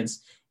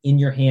experience in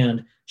your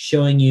hand,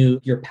 showing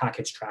you your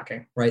package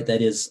tracking, right?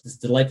 That is this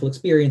delightful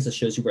experience that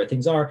shows you where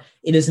things are.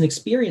 It is an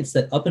experience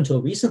that up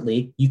until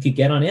recently, you could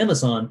get on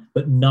Amazon,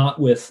 but not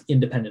with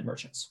independent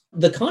merchants.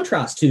 The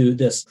contrast to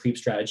this creep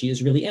strategy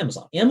is really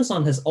Amazon.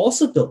 Amazon has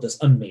also built this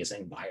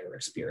amazing buyer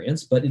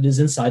experience, but it is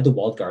inside the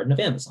walled garden of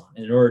Amazon.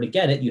 And in order to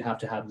get it, you have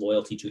to have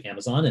loyalty to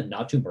Amazon and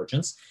not to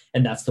merchants.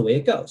 And that's the way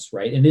it goes,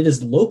 right? And it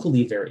is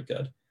locally very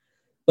good.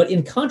 But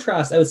in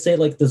contrast, I would say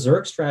like the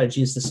Zurich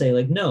strategy is to say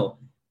like, no,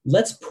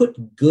 let's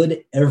put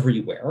good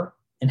everywhere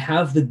and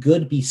have the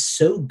good be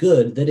so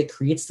good that it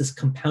creates this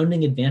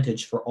compounding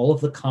advantage for all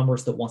of the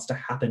commerce that wants to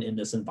happen in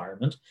this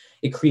environment.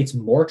 It creates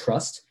more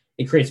trust.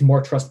 It creates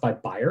more trust by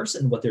buyers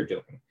and what they're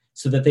doing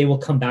so that they will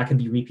come back and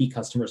be repeat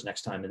customers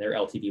next time and their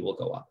LTV will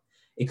go up.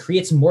 It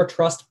creates more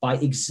trust by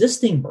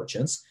existing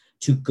merchants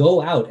to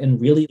go out and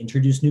really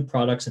introduce new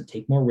products and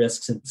take more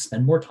risks and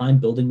spend more time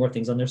building more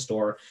things on their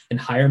store and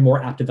hire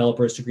more app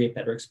developers to create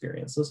better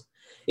experiences.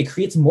 It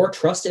creates more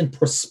trust in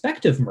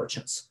prospective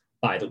merchants,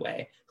 by the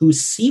way, who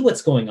see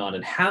what's going on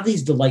and have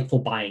these delightful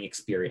buying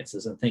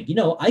experiences and think,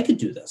 I could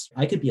do this.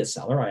 I could be a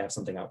seller. I have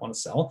something I want to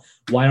sell.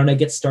 Why don't I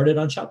get started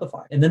on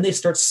Shopify? And then they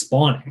start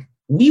spawning.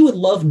 We would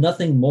love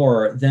nothing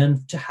more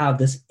than to have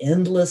this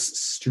endless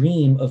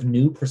stream of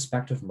new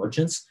prospective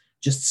merchants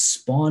just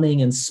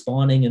spawning and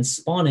spawning and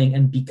spawning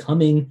and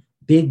becoming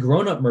big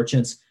grown-up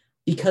merchants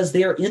because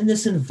they are in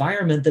this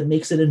environment that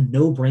makes it a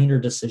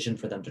no-brainer decision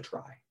for them to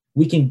try.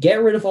 We can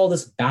get rid of all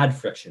this bad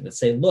friction and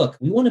say, look,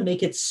 we want to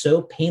make it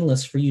so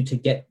painless for you to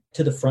get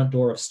to the front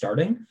door of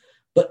starting,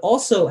 but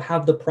also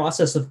have the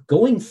process of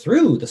going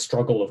through the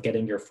struggle of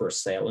getting your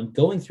first sale and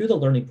going through the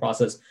learning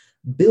process,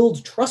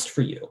 build trust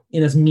for you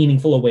in as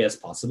meaningful a way as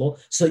possible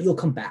so that you'll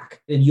come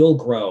back and you'll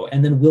grow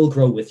and then we'll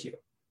grow with you.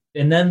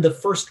 And then the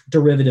first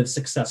derivative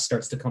success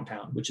starts to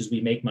compound, which is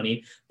we make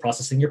money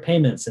processing your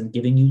payments and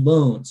giving you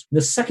loans.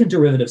 The second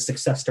derivative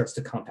success starts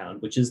to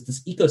compound, which is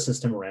this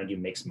ecosystem around you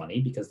makes money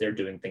because they're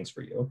doing things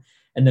for you.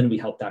 And then we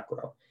help that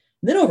grow.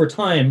 And then over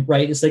time,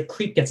 right, it's like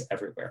creep gets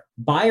everywhere.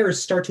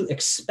 Buyers start to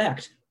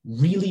expect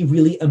really,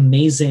 really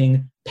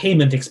amazing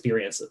payment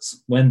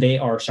experiences when they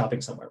are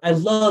shopping somewhere. I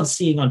love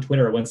seeing on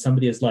Twitter when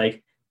somebody is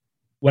like,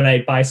 when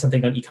I buy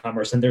something on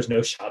e-commerce and there's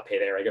no Shop Pay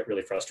there, I get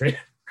really frustrated,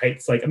 right?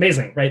 It's like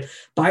amazing, right?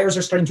 Buyers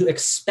are starting to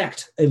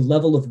expect a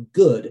level of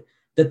good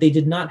that they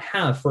did not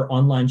have for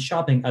online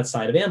shopping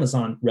outside of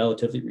Amazon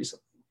relatively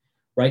recently,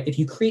 right? If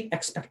you create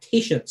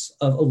expectations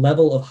of a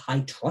level of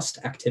high trust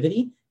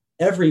activity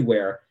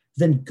everywhere,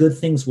 then good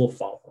things will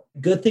follow.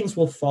 Good things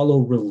will follow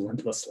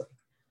relentlessly.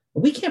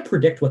 We can't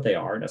predict what they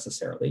are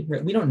necessarily,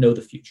 right? We don't know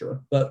the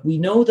future, but we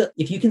know that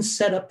if you can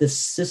set up this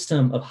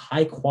system of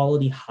high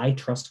quality, high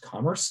trust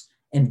commerce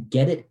and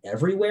get it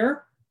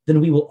everywhere,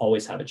 then we will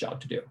always have a job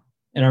to do.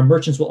 And our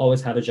merchants will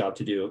always have a job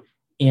to do.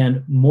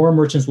 And more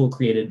merchants will be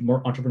created,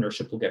 more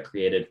entrepreneurship will get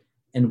created,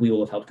 and we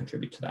will have helped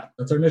contribute to that.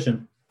 That's our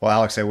mission. Well,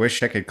 Alex, I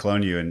wish I could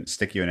clone you and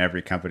stick you in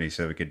every company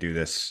so we could do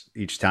this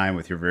each time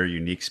with your very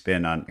unique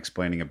spin on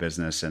explaining a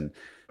business and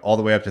all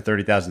the way up to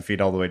 30,000 feet,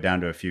 all the way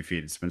down to a few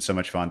feet. It's been so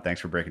much fun.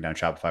 Thanks for breaking down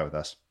Shopify with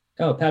us.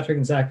 Oh, Patrick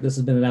and Zach, this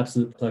has been an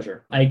absolute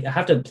pleasure. I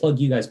have to plug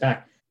you guys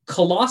back.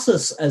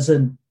 Colossus as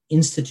an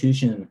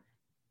institution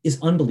is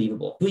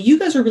unbelievable. What you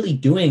guys are really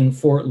doing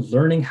for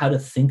learning how to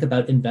think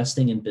about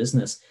investing in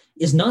business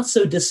is not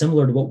so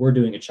dissimilar to what we're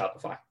doing at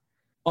Shopify.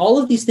 All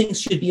of these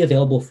things should be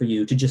available for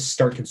you to just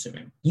start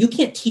consuming. You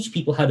can't teach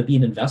people how to be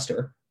an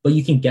investor, but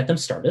you can get them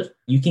started.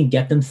 You can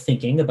get them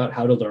thinking about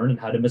how to learn and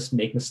how to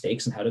make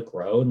mistakes and how to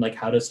grow and like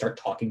how to start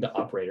talking to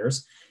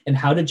operators and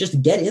how to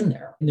just get in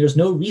there. And there's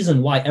no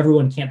reason why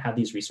everyone can't have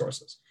these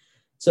resources.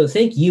 So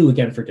thank you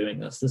again for doing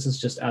this. This is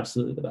just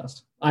absolutely the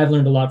best. I've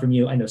learned a lot from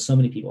you. I know so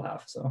many people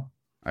have. So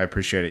I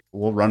appreciate it.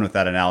 We'll run with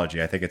that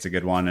analogy. I think it's a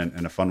good one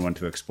and a fun one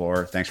to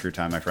explore. Thanks for your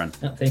time, my friend.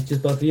 Thanks to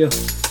both of you.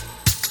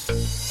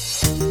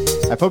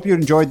 I hope you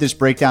enjoyed this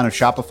breakdown of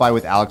Shopify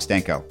with Alex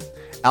Danko.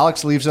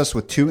 Alex leaves us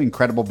with two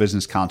incredible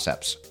business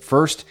concepts.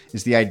 First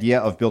is the idea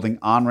of building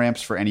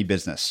on-ramps for any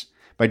business.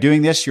 By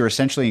doing this, you're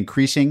essentially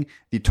increasing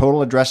the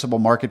total addressable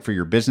market for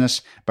your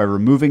business by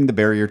removing the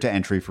barrier to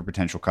entry for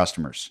potential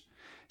customers.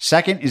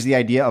 Second is the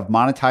idea of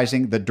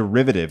monetizing the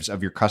derivatives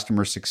of your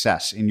customer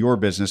success in your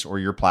business or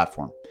your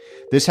platform.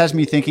 This has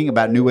me thinking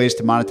about new ways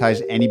to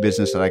monetize any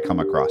business that I come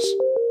across.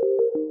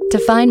 To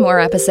find more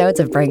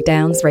episodes of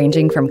breakdowns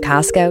ranging from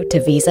Costco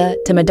to Visa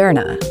to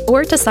Moderna,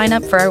 or to sign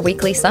up for our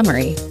weekly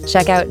summary,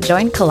 check out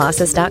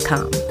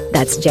joincolossus.com.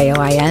 That's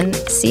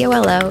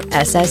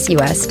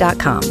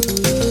JoinColossus.com.